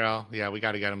 No Miro. Yeah, we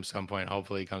got to get him some point.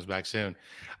 Hopefully he comes back soon.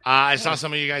 I saw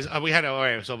some of you guys. We had, all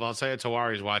right, so Valsaya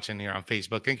Tawari's watching here on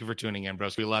Facebook. Thank you for tuning in,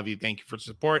 bros. We love you. Thank you for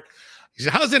support. He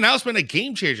said, how's the announcement a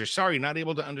game changer? Sorry, not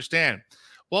able to understand.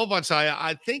 Well, Valsaya,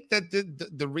 I think that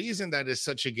the reason that is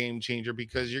such a game changer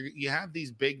because you have these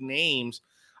big names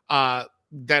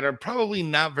that are probably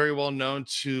not very well known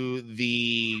to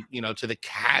the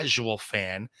casual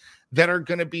fan that are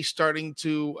going to be starting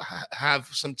to have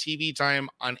some TV time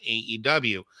on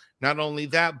AEW. Not only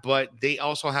that, but they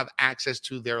also have access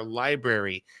to their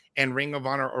library. And Ring of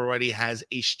Honor already has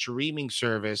a streaming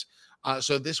service.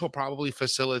 So this will probably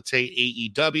facilitate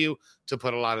AEW to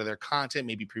put a lot of their content,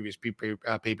 maybe previous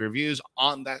pay-per-views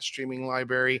on that streaming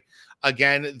library.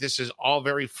 Again, this is all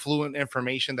very fluent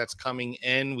information that's coming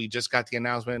in. We just got the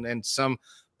announcement and some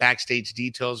backstage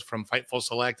details from Fightful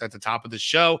Select at the top of the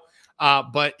show.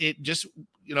 But it just,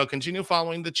 continue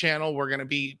following the channel. We're going to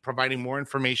be providing more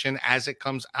information as it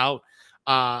comes out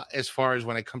as far as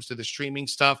when it comes to the streaming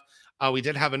stuff. We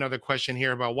did have another question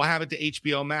here about what happened to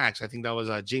HBO Max. I think that was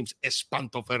James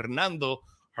Espanto Fernando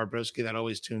Harbroski that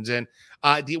always tunes in.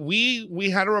 We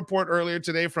had a report earlier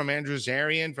today from Andrew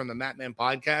Zarian from the Matman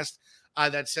podcast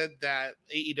that said that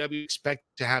AEW expect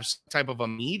to have some type of a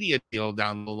media deal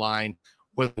down the line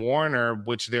with Warner,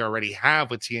 which they already have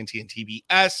with TNT and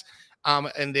TBS.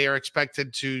 And they are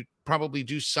expected to probably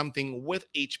do something with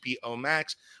HBO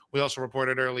Max. We also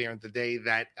reported earlier in the day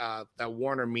that that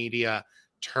Warner Media,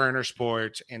 Turner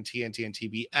Sports, and TNT and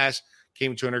TBS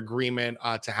came to an agreement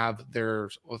to have their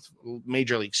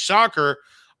Major League Soccer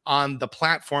on the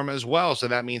platform as well. So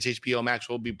that means HBO Max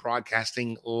will be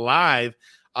broadcasting live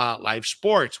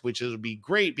sports, which will be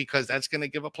great because that's going to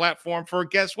give a platform for,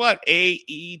 guess what?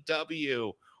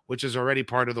 AEW, which is already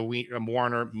part of the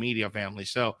Warner Media family.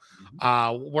 So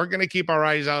we're going to keep our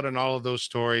eyes out on all of those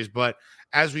stories. But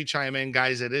as we chime in,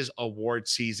 guys, it is award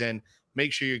season.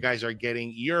 Make sure you guys are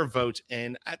getting your votes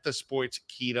in at the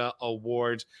Sportskeeda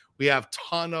Awards. We have a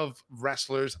ton of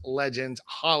wrestlers, legends,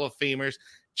 Hall of Famers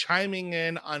chiming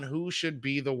in on who should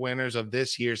be the winners of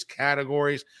this year's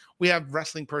categories. We have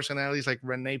wrestling personalities like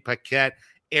Renee Paquette,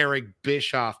 Eric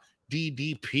Bischoff,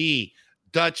 DDP,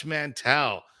 Dutch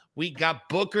Mantell. We got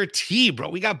Booker T, bro.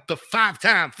 We got the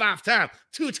five-time,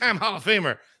 two-time Hall of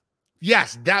Famer.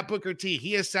 Yes, that Booker T.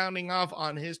 He is sounding off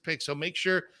on his pick. So make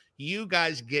sure you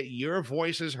guys get your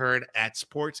voices heard at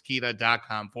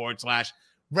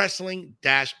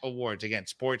sportskeeda.com/wrestling-awards. Again,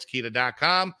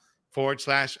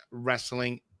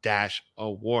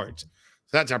 sportskeeda.com/wrestling-awards.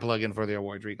 So that's our plug-in for the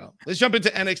awards, Rico. Let's jump into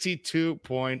NXT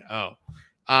 2.0.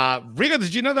 Rico,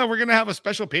 did you know that we're going to have a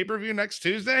special pay-per-view next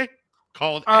Tuesday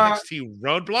called NXT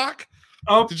Roadblock?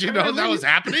 Oh, did you know that was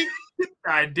happening?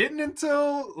 I didn't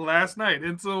until last night,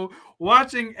 until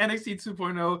watching NXT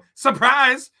 2.0.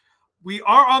 Surprise! We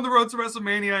are on the road to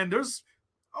WrestleMania, and there's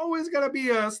always got to be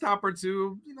a stop or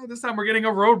two. This time we're getting a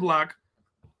roadblock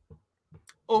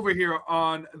over here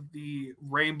on the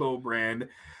Rainbow brand.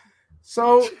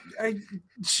 So,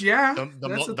 yeah,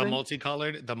 the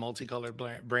multicolored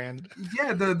brand.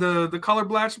 Yeah, the color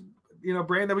black,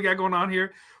 brand that we got going on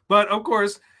here. But of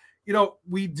course,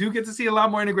 we do get to see a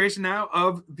lot more integration now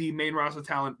of the main roster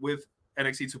talent with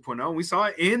NXT 2.0. And we saw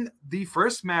it in the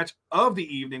first match of the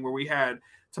evening where we had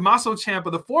Tommaso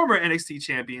Ciampa, the former NXT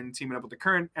champion, teaming up with the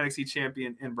current NXT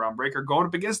champion in Braun Breaker, going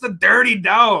up against the Dirty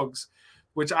Dogs,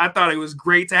 which I thought it was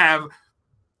great to have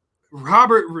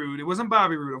Robert Roode. It wasn't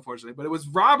Bobby Roode, unfortunately, but it was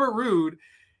Robert Roode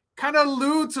kind of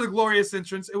allude to the glorious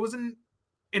entrance. It wasn't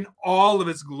in all of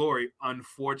its glory,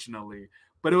 unfortunately,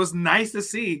 but it was nice to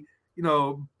see,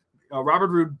 Robert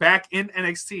Roode back in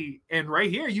NXT. And right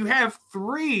here, you have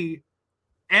 3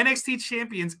 NXT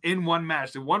champions in one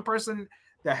match. The one person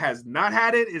that has not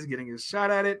had it is getting a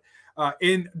shot at it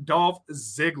in Dolph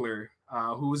Ziggler,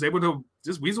 who was able to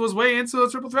just weasel his way into a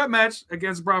triple threat match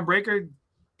against Braun Breaker,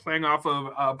 playing off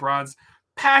of Braun's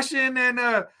passion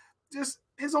and just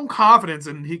his own confidence,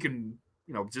 and he can,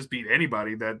 just beat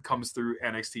anybody that comes through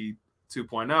NXT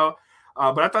 2.0.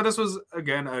 But I thought this was,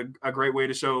 again, a great way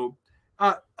to show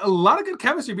a lot of good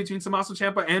chemistry between Tommaso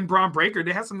Ciampa and Braun Breaker.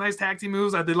 They had some nice tag team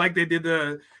moves. I did like they did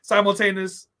the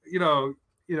simultaneous,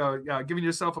 giving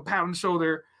yourself a pat on the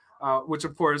shoulder, which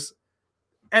of course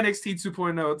NXT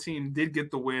 2.0 team did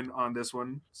get the win on this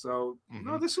one. So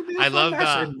this would be a fun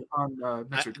match on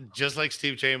next week. Just like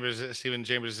Steven Chambers is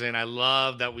saying, I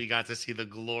love that we got to see the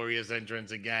glorious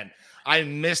entrance again. I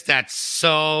missed that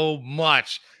so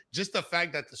much. Just the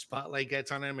fact that the spotlight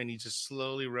gets on him and he's just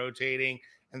slowly rotating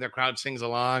and the crowd sings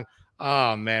along.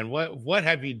 Oh man, what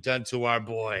have you done to our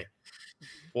boy?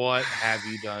 What have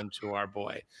you done to our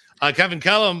boy? Kevin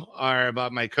Kellum,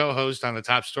 my co-host on the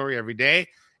Top Story every day,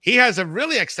 he has a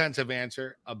really extensive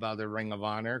answer about the Ring of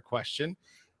Honor question.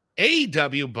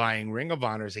 AEW buying Ring of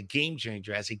Honor is a game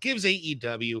changer as it gives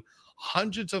AEW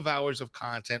hundreds of hours of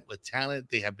content with talent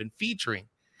they have been featuring.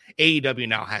 AEW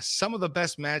now has some of the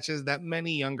best matches that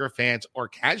many younger fans or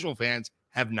casual fans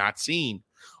have not seen.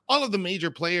 All of the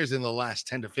major players in the last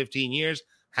 10 to 15 years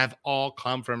have all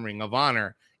come from Ring of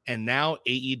Honor, and now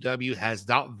AEW has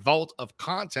that vault of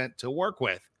content to work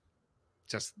with.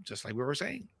 Just like we were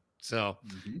saying. So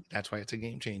that's why it's a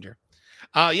game changer.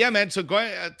 Yeah, man. So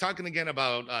talking again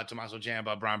about Tommaso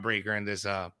Ciampa, Braun Breaker, and this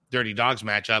Dirty Dogs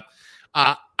matchup.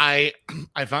 I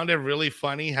found it really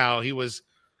funny how he was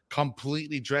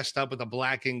completely dressed up with a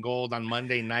black and gold on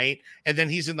Monday night, and then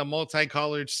he's in the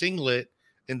multicolored singlet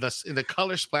in the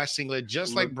color splash singlet,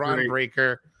 just like Braun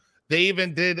Breaker. They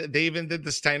even did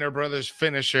the Steiner Brothers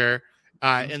finisher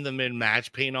in the mid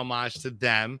match, paying homage to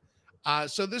them.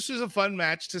 So this is a fun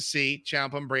match to see,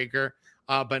 Ciampa and Breaker.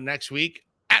 But next week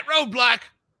at Roadblock,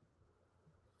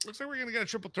 looks like we're gonna get a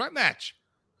triple threat match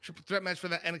for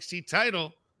the NXT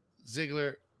title.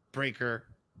 Ziggler, Breaker,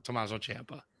 Tommaso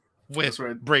Ciampa, with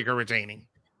Breaker retaining.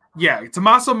 Yeah,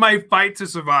 Tommaso might fight to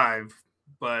survive,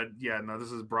 but yeah, no,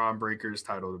 this is Braun Breaker's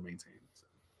title to maintain.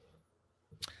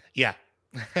 Yeah.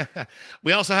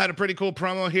 We also had a pretty cool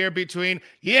promo here between,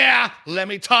 let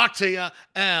me talk to you,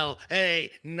 LA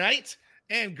Knight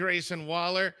and Grayson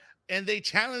Waller, and they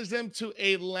challenged them to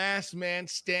a last man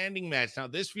standing match. Now,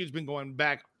 this feud's been going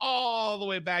back all the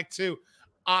way back to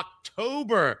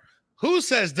October. Who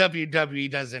says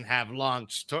WWE doesn't have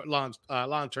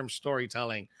long-term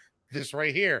storytelling? This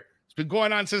right here. It's been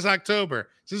going on since October.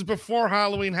 This is before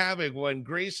Halloween Havoc, when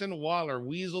Grayson Waller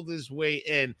weaseled his way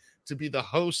in to be the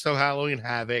host of Halloween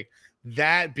Havoc.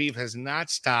 That beef has not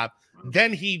stopped.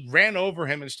 Then he ran over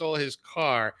him and stole his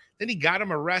car. Then he got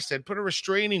him arrested, put a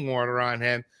restraining order on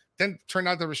him. Then turned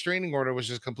out the restraining order was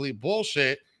just complete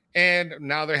bullshit. And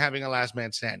now they're having a last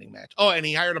man standing match. Oh, and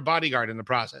he hired a bodyguard in the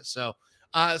process. So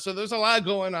there's a lot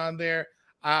going on there.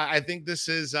 I think this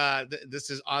is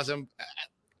awesome.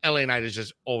 LA Knight is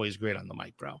just always great on the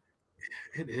mic, bro.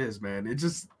 It is, man. It's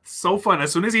just so fun.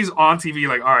 As soon as he's on TV,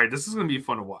 like, all right, this is going to be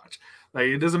fun to watch. Like,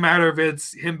 it doesn't matter if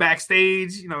it's him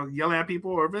backstage, yelling at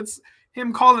people, or if it's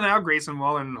him calling out Grayson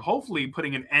Waller and hopefully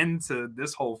putting an end to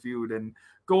this whole feud and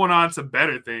going on to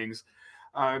better things.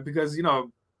 Because,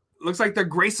 looks like the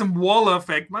Grayson Waller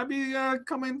effect might be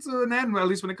coming to an end, at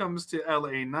least when it comes to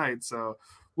LA Knight. So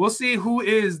we'll see who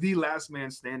is the last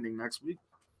man standing next week.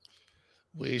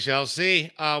 We shall see.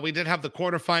 We did have the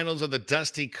quarterfinals of the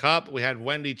Dusty Cup. We had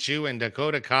Wendy Chu and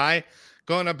Dakota Kai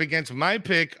going up against my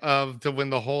pick to win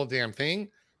the whole damn thing,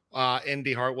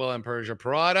 Indy Hartwell and Persia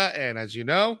Parada. And as you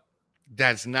know,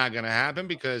 that's not going to happen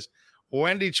because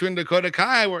Wendy Chu and Dakota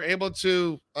Kai were able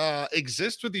to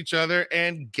exist with each other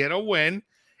and get a win.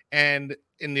 And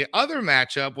in the other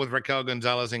matchup with Raquel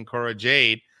Gonzalez and Cora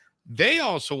Jade, they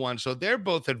also won, so they're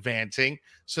both advancing.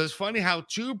 So it's funny how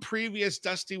two previous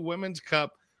Dusty Women's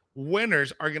Cup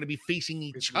winners are going to be facing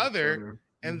each other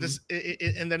and this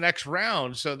in the next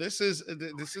round. So this is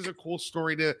a cool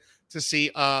story to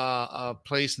see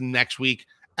place next week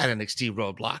at NXT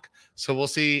Roadblock. So we'll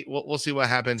see what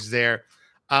happens there.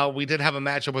 We did have a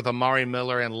matchup with Amari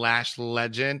Miller and Lash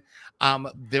Legend.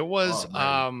 There was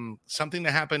something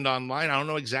that happened online. I don't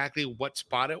know exactly what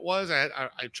spot it was. I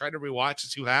tried to rewatch to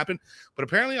see what happened, but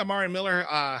apparently Amari Miller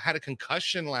had a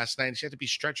concussion last night, and she had to be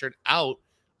stretchered out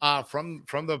from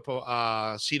the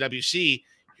CWC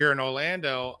here in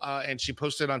Orlando. And she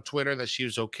posted on Twitter that she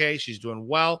was okay. She's doing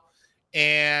well.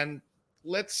 And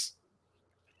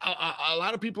a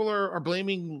lot of people are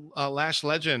blaming Lash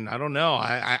Legend. I don't know.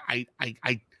 I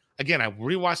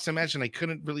rewatched the match and I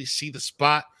couldn't really see the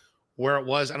spot where it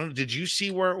was. I don't know. Did you see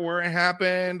where it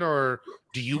happened, or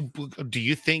do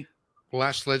you think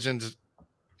Lash Legend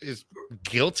is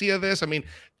guilty of this? I mean,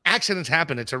 accidents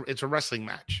happen. It's a wrestling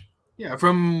match. Yeah,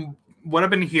 from what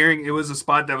I've been hearing, it was a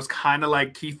spot that was kind of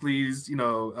like Keith Lee's,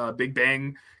 Big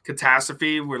Bang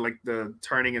catastrophe, where like the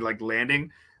turning and like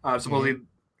landing. Supposedly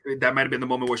that might have been the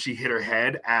moment where she hit her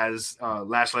head as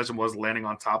Lash Legend was landing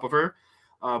on top of her.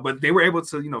 But they were able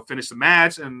to, finish the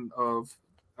match, and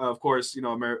of course,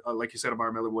 like you said,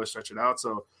 Amari Miller was stretched out.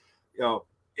 So,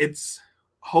 it's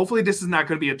hopefully this is not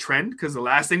going to be a trend, because the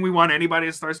last thing we want anybody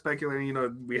to start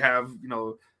speculating, we have,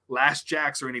 Lash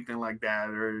Jax or anything like that,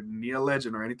 or Nia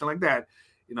Legend or anything like that.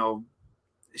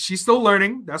 She's still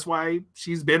learning. That's why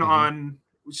she's been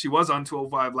she was on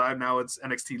 205 Live. Now it's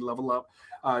NXT Level Up.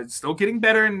 Still getting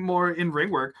better and more in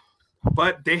ring work.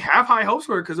 But they have high hopes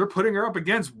for her because they're putting her up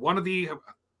against one of the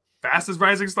fastest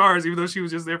rising stars, even though she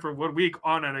was just there for 1 week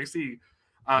on NXT.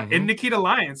 In Nikita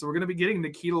Lyons. So we're going to be getting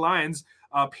Nikita Lyons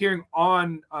appearing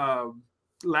on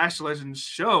Lash Legend's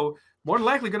show. More than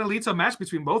likely going to lead to a match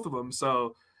between both of them.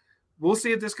 So we'll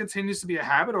see if this continues to be a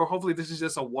habit, or hopefully this is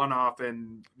just a one-off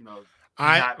and,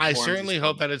 I certainly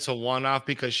hope that it's a one-off,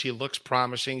 because she looks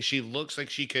promising. She looks like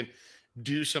she could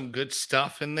do some good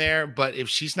stuff in there, but if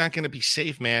she's not going to be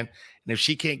safe, man, and if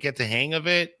she can't get the hang of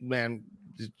it, man,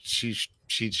 she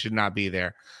should not be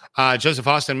there. Joseph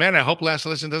Austin, man, I hope Lash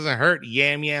Legend doesn't hurt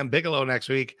Yam Bigelow next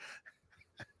week.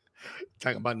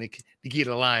 Talking about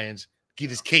Nikita Lyons,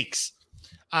 Nikita's cakes.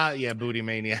 Yeah, Booty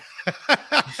Mania.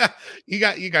 you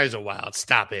guys are wild.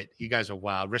 Stop it. You guys are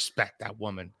wild. Respect that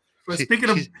woman. But speaking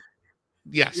of,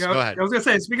 yes, yeah, go ahead. I was gonna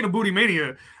say, speaking of Booty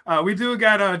Mania, we do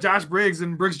got Josh Briggs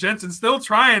and Brooks Jensen still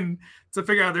trying to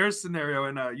figure out their scenario,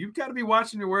 and you've got to be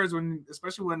watching your words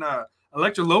especially when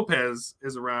Elektra Lopez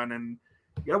is around, and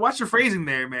you gotta watch your phrasing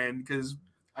there, man, because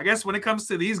I guess when it comes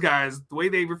to these guys, the way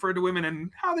they refer to women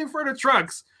and how they refer to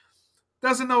trucks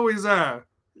doesn't always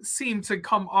seem to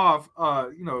come off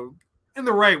in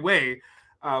the right way.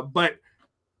 But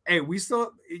hey,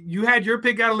 you had your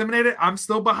pick got eliminated. I'm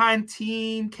still behind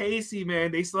Team Casey,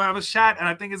 man. They still have a shot, and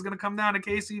I think it's gonna come down to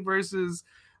Casey versus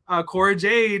Cora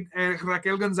Jade and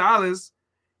Raquel Gonzalez.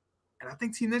 And I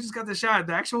think Team Ninja's got the shot.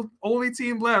 The actual only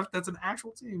team left that's an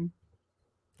actual team.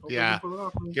 Hopefully yeah,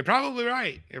 off, you're probably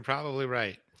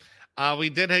right. We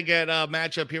did get a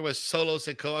matchup here with Solo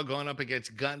Sikoa going up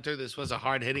against Gunter. This was a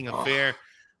hard-hitting affair.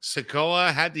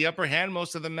 Sikoa had the upper hand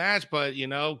most of the match, but,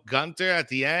 Gunter at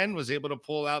the end was able to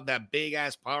pull out that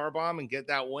big-ass powerbomb and get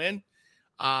that win.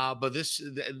 But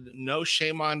no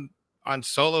shame on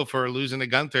Solo for losing to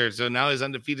Gunter. So now his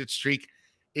undefeated streak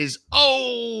is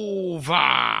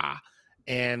over.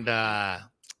 And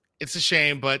it's a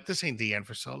shame, but this ain't the end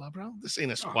for Solo, bro. This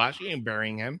ain't a squash. You ain't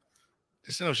burying him.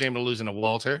 There's no shame of losing to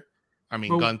Gunter.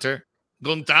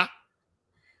 Gunter.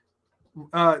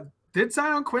 Did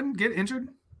Zion Quinn get injured?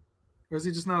 Or has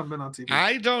he just not been on TV?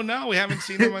 I don't know. We haven't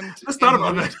seen him on Let's thought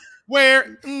about that.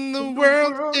 Where in the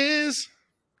world is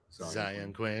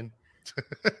Zion Quinn?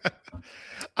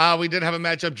 We did have a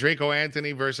matchup, Draco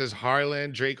Anthony versus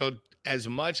Harlan. Draco, as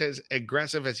much as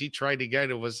aggressive as he tried to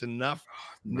get, it was enough.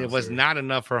 It was not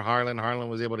enough for Harlan. Harlan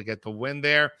was able to get the win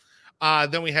there.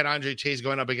 Then we had Andre Chase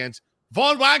going up against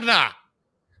Von Wagner.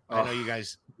 I know you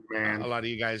guys, a lot of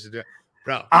you guys do.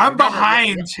 Bro, I'm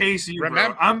behind Chase U,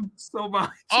 bro. I'm so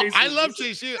behind Chase U. I love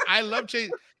Chase U. I love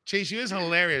Chase. Chase U is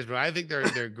hilarious, bro. I think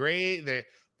they're great. They're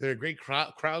a great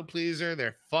crowd pleaser.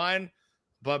 They're fun.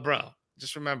 But, bro,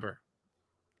 just remember,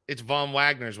 it's Von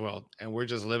Wagner's world, and we're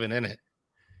just living in it.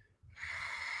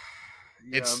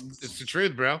 Yeah, it's the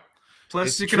truth, bro.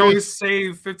 Plus, you can always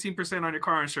save 15% on your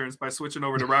car insurance by switching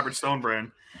over to Robert Stone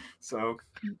brand. So,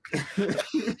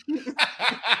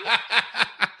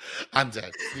 I'm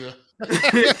dead.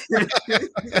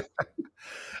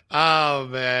 Oh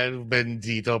man,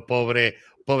 bendito, pobre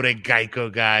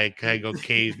Geico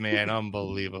caveman,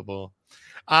 unbelievable.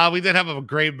 We did have a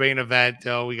great main event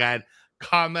though. We got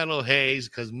Carmelo Hayes,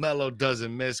 because Melo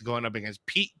doesn't miss, going up against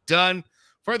Pete Dunne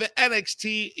for the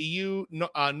NXT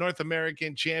North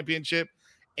American Championship.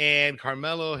 And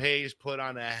Carmelo Hayes put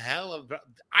on a hell of...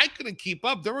 I couldn't keep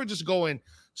up. They were just going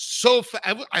so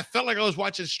fast. I felt like I was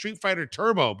watching Street Fighter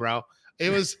Turbo, bro. It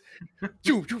was...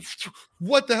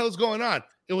 what the hell's going on?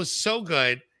 It was so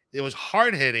good. It was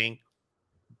hard-hitting.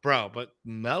 Bro, but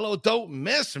Melo don't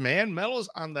miss, man. Melo's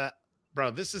on the...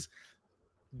 Bro, this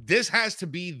has to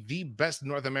be the best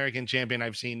North American champion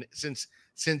I've seen since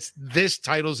this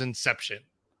title's inception.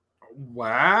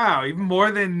 Wow, even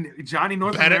more than Johnny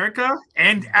North America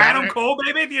and Adam Cole,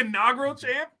 baby, the inaugural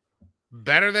champ.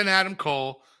 Better than Adam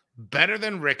Cole, better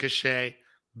than Ricochet,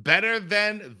 better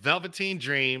than Velveteen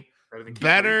Dream,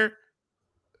 better.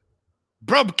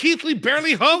 Bro, Keith Lee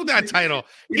barely held that title.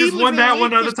 He just won that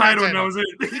one other title and knows it.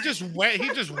 He just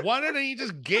won it and he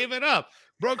just gave it up.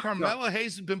 Bro, Carmelo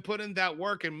Hayes has been putting that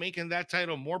work and making that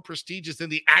title more prestigious than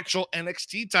the actual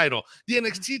NXT title. The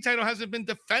NXT title hasn't been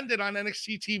defended on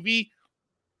NXT TV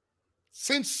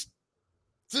since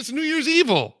New Year's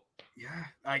Evil. Yeah,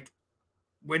 like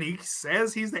when he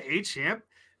says he's the A champ,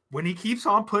 when he keeps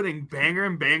on putting banger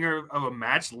and banger of a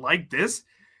match like this,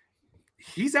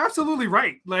 he's absolutely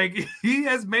right. Like he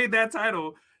has made that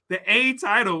title the A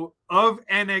title of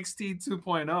NXT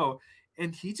 2.0,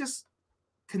 and he just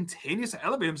continues to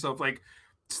elevate himself. Like,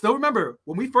 still remember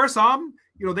when we first saw him,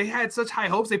 they had such high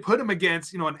hopes. They put him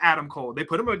against, an Adam Cole. They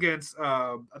put him against,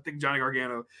 I think Johnny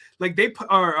Gargano. Like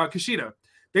Kushida.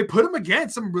 They put him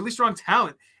against some really strong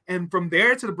talent. And from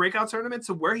there to the breakout tournament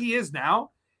to where he is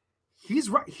now, he's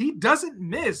right. He doesn't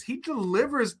miss. He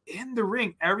delivers in the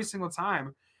ring every single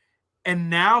time. And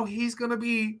now he's going to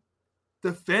be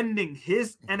defending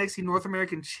his NXT North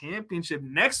American Championship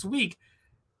next week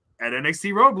at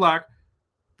NXT Roadblock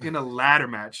in a ladder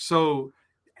match. So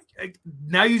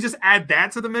now you just add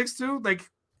that to the mix too. Like,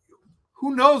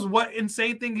 who knows what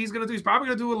insane thing he's going to do. He's probably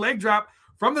going to do a leg drop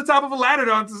from the top of a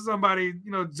ladder onto somebody,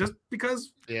 just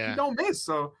because he don't miss.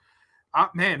 So,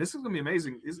 man, this is going to be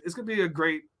amazing. It's going to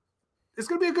be it's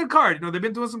going to be a good card. They've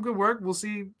been doing some good work. We'll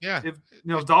see if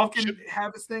Dolph can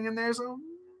have his thing in there. So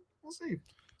we'll see.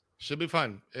 Should be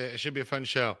fun. It should be a fun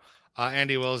show.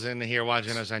 Andy Wills in here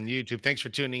watching us on YouTube. Thanks for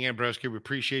tuning in, broski. We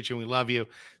appreciate you and we love you.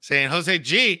 Saying, Jose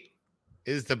G,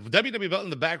 is the WWE belt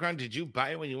in the background? Did you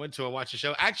buy it when you went to watch a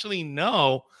show? Actually,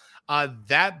 no.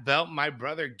 That belt, my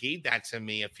brother gave that to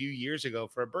me a few years ago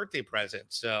for a birthday present.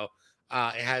 So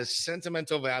it has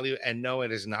sentimental value. And no,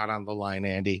 it is not on the line,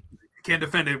 Andy. You can't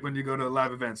defend it when you go to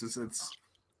live events. It's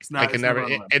not. I can never.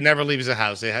 It never leaves the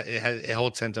house. It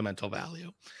holds sentimental value.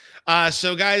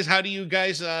 So guys, how do you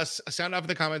guys sound off in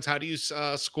the comments? How do you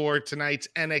score tonight's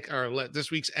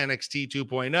this week's NXT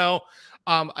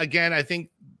 2.0? Again, I think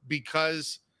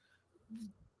because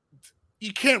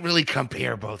you can't really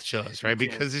compare both shows, right?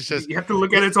 Because it's just you have to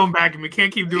look at its own vacuum. We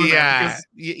can't keep doing that.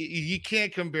 Yeah, you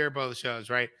can't compare both shows,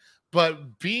 right?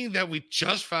 But being that we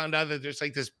just found out that there's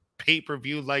like this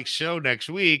pay-per-view like show next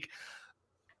week,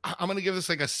 I'm gonna give this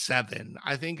like a 7.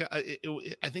 I think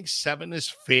I think 7 is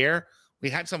fair. We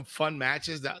had some fun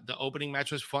matches. The opening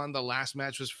match was fun. The last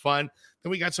match was fun. Then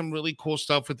we got some really cool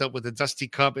stuff with the Dusty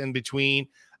Cup in between.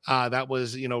 That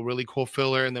was, really cool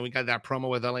filler. And then we got that promo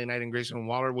with LA Knight and Grayson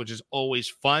Waller, which is always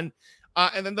fun.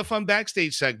 And then the fun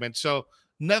backstage segment. So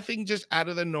nothing just out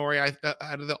of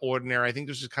the ordinary. I think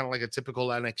this is kind of like a typical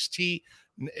NXT.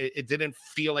 It didn't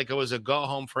feel like it was a go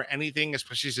home for anything,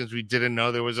 especially since we didn't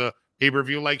know there was a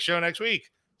pay-per-view like show next week.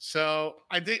 So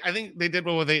I think they did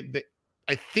what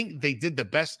I think they did the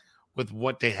best with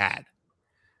what they had.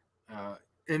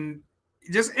 And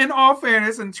just in all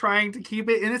fairness and trying to keep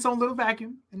it in its own little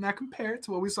vacuum and not compare it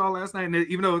to what we saw last night. And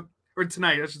or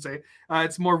tonight, I should say,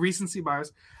 it's more recency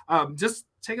bias. Just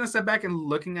taking a step back and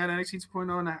looking at NXT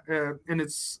 2.0 in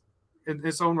its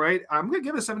own right, I'm going to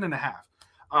give it a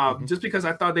 7.5. Just because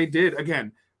I thought they did,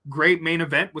 again, great main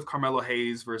event with Carmelo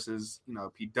Hayes versus,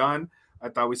 Pete Dunne. I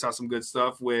thought we saw some good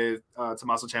stuff with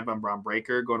Tommaso Ciampa and Braun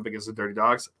Breaker going up against the Dirty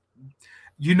Dogs.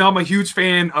 I'm a huge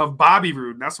fan of Bobby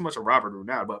Roode, not so much of Robert Roode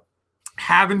now, but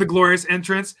having the glorious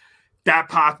entrance, that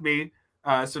popped me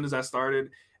as soon as I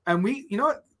started. And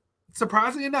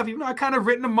surprisingly enough, even though I kind of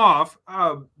written them off,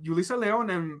 Yulisa Leon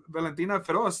and Valentina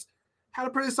Feroz had a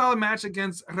pretty solid match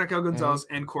against Raquel Gonzalez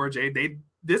and Cora Jade. They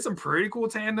did some pretty cool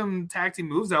tandem tag team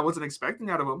moves that I wasn't expecting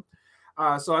out of them.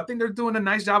 So I think they're doing a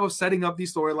nice job of setting up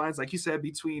these storylines, like you said,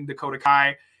 between Dakota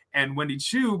Kai and Wendy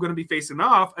Chu going to be facing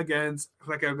off against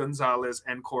Raquel Gonzalez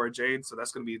and Cora Jade. So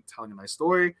that's going to be telling a nice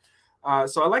story.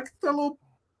 So I like the little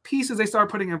pieces they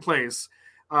start putting in place.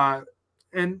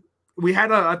 And we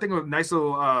had I think a nice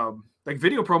little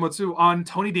video promo too on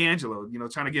Tony D'Angelo,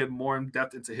 trying to get more in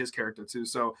depth into his character too.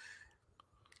 So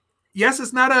yes,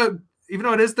 it's not even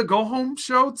though it is the go home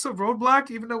show, it's a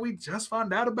roadblock, even though we just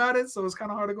found out about it. So it's kind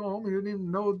of hard to go home. You didn't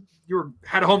even know you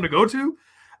had a home to go to.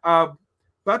 But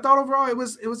I thought overall it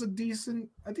was a decent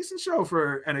show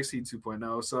for NXT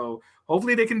 2.0. So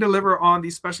hopefully they can deliver on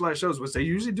these specialized shows, which they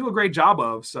usually do a great job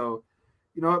of. So,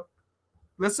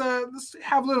 let's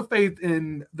have a little faith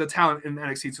in the talent in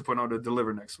NXT 2.0 to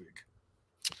deliver next week.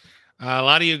 A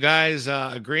lot of you guys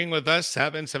agreeing with us,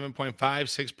 7.5,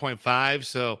 6.5.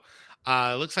 So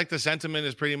it looks like the sentiment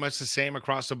is pretty much the same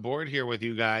across the board here with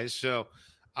you guys. So,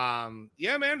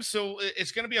 yeah, man. So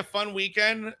it's going to be a fun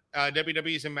weekend.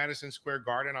 WWE is in Madison Square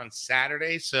Garden on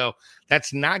Saturday. So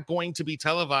that's not going to be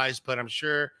televised, but I'm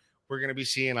sure we're going to be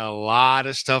seeing a lot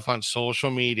of stuff on social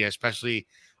media, especially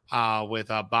with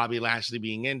Bobby Lashley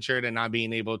being injured and not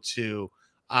being able to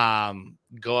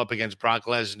go up against Brock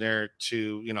Lesnar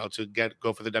to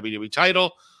go for the WWE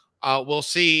title. We'll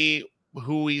see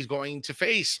who he's going to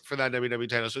face for that WWE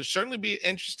title. So it'll certainly be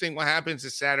interesting what happens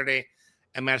this Saturday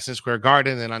at Madison Square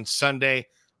Garden. And on Sunday,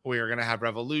 we are going to have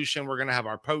Revolution. We're going to have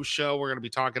our post show. We're going to be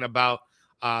talking about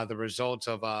the results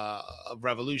of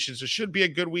Revolution. So it should be a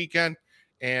good weekend.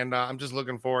 And I'm just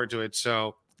looking forward to it.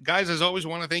 So guys, as always,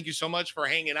 want to thank you so much for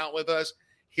hanging out with us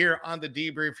here on the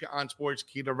Debrief on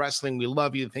Sportskeeda Wrestling. We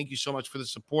love you. Thank you so much for the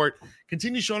support.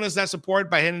 Continue showing us that support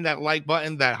by hitting that like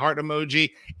button, that heart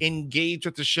emoji. Engage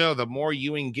with the show. The more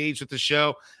you engage with the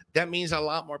show, that means a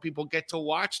lot more people get to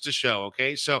watch the show,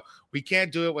 okay? So we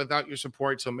can't do it without your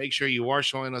support, so make sure you are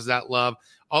showing us that love.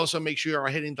 Also, make sure you are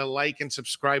hitting the like and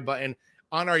subscribe button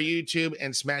on our YouTube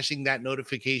and smashing that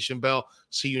notification bell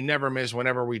so you never miss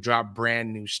whenever we drop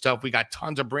brand new stuff. We got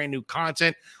tons of brand new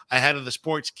content ahead of the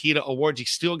Sportskeeda Awards. You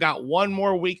still got one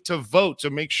more week to vote, so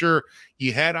make sure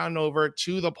you head on over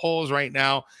to the polls right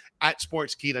now at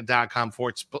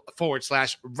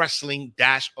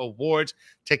sportskeeda.com/wrestling-awards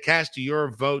to cast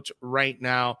your vote right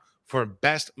now for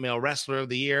Best Male Wrestler of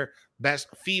the Year, Best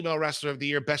Female Wrestler of the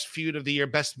Year, Best Feud of the Year,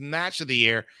 Best Match of the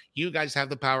Year. You guys have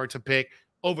the power to pick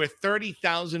over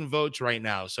 30,000 votes right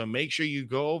now. So make sure you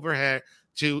go over here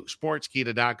to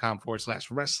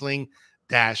sportskeeda.com/wrestling-awards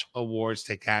Awards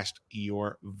to cast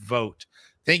your vote.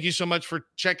 Thank you so much for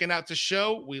checking out the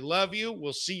show. We love you.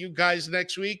 We'll see you guys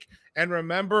next week. And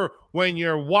remember, when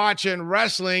you're watching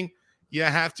wrestling, you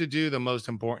have to do the most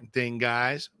important thing,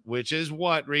 guys, which is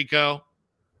what, Rico?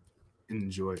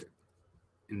 Enjoy it.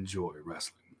 Enjoy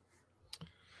wrestling.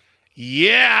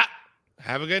 Yeah.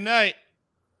 Have a good night.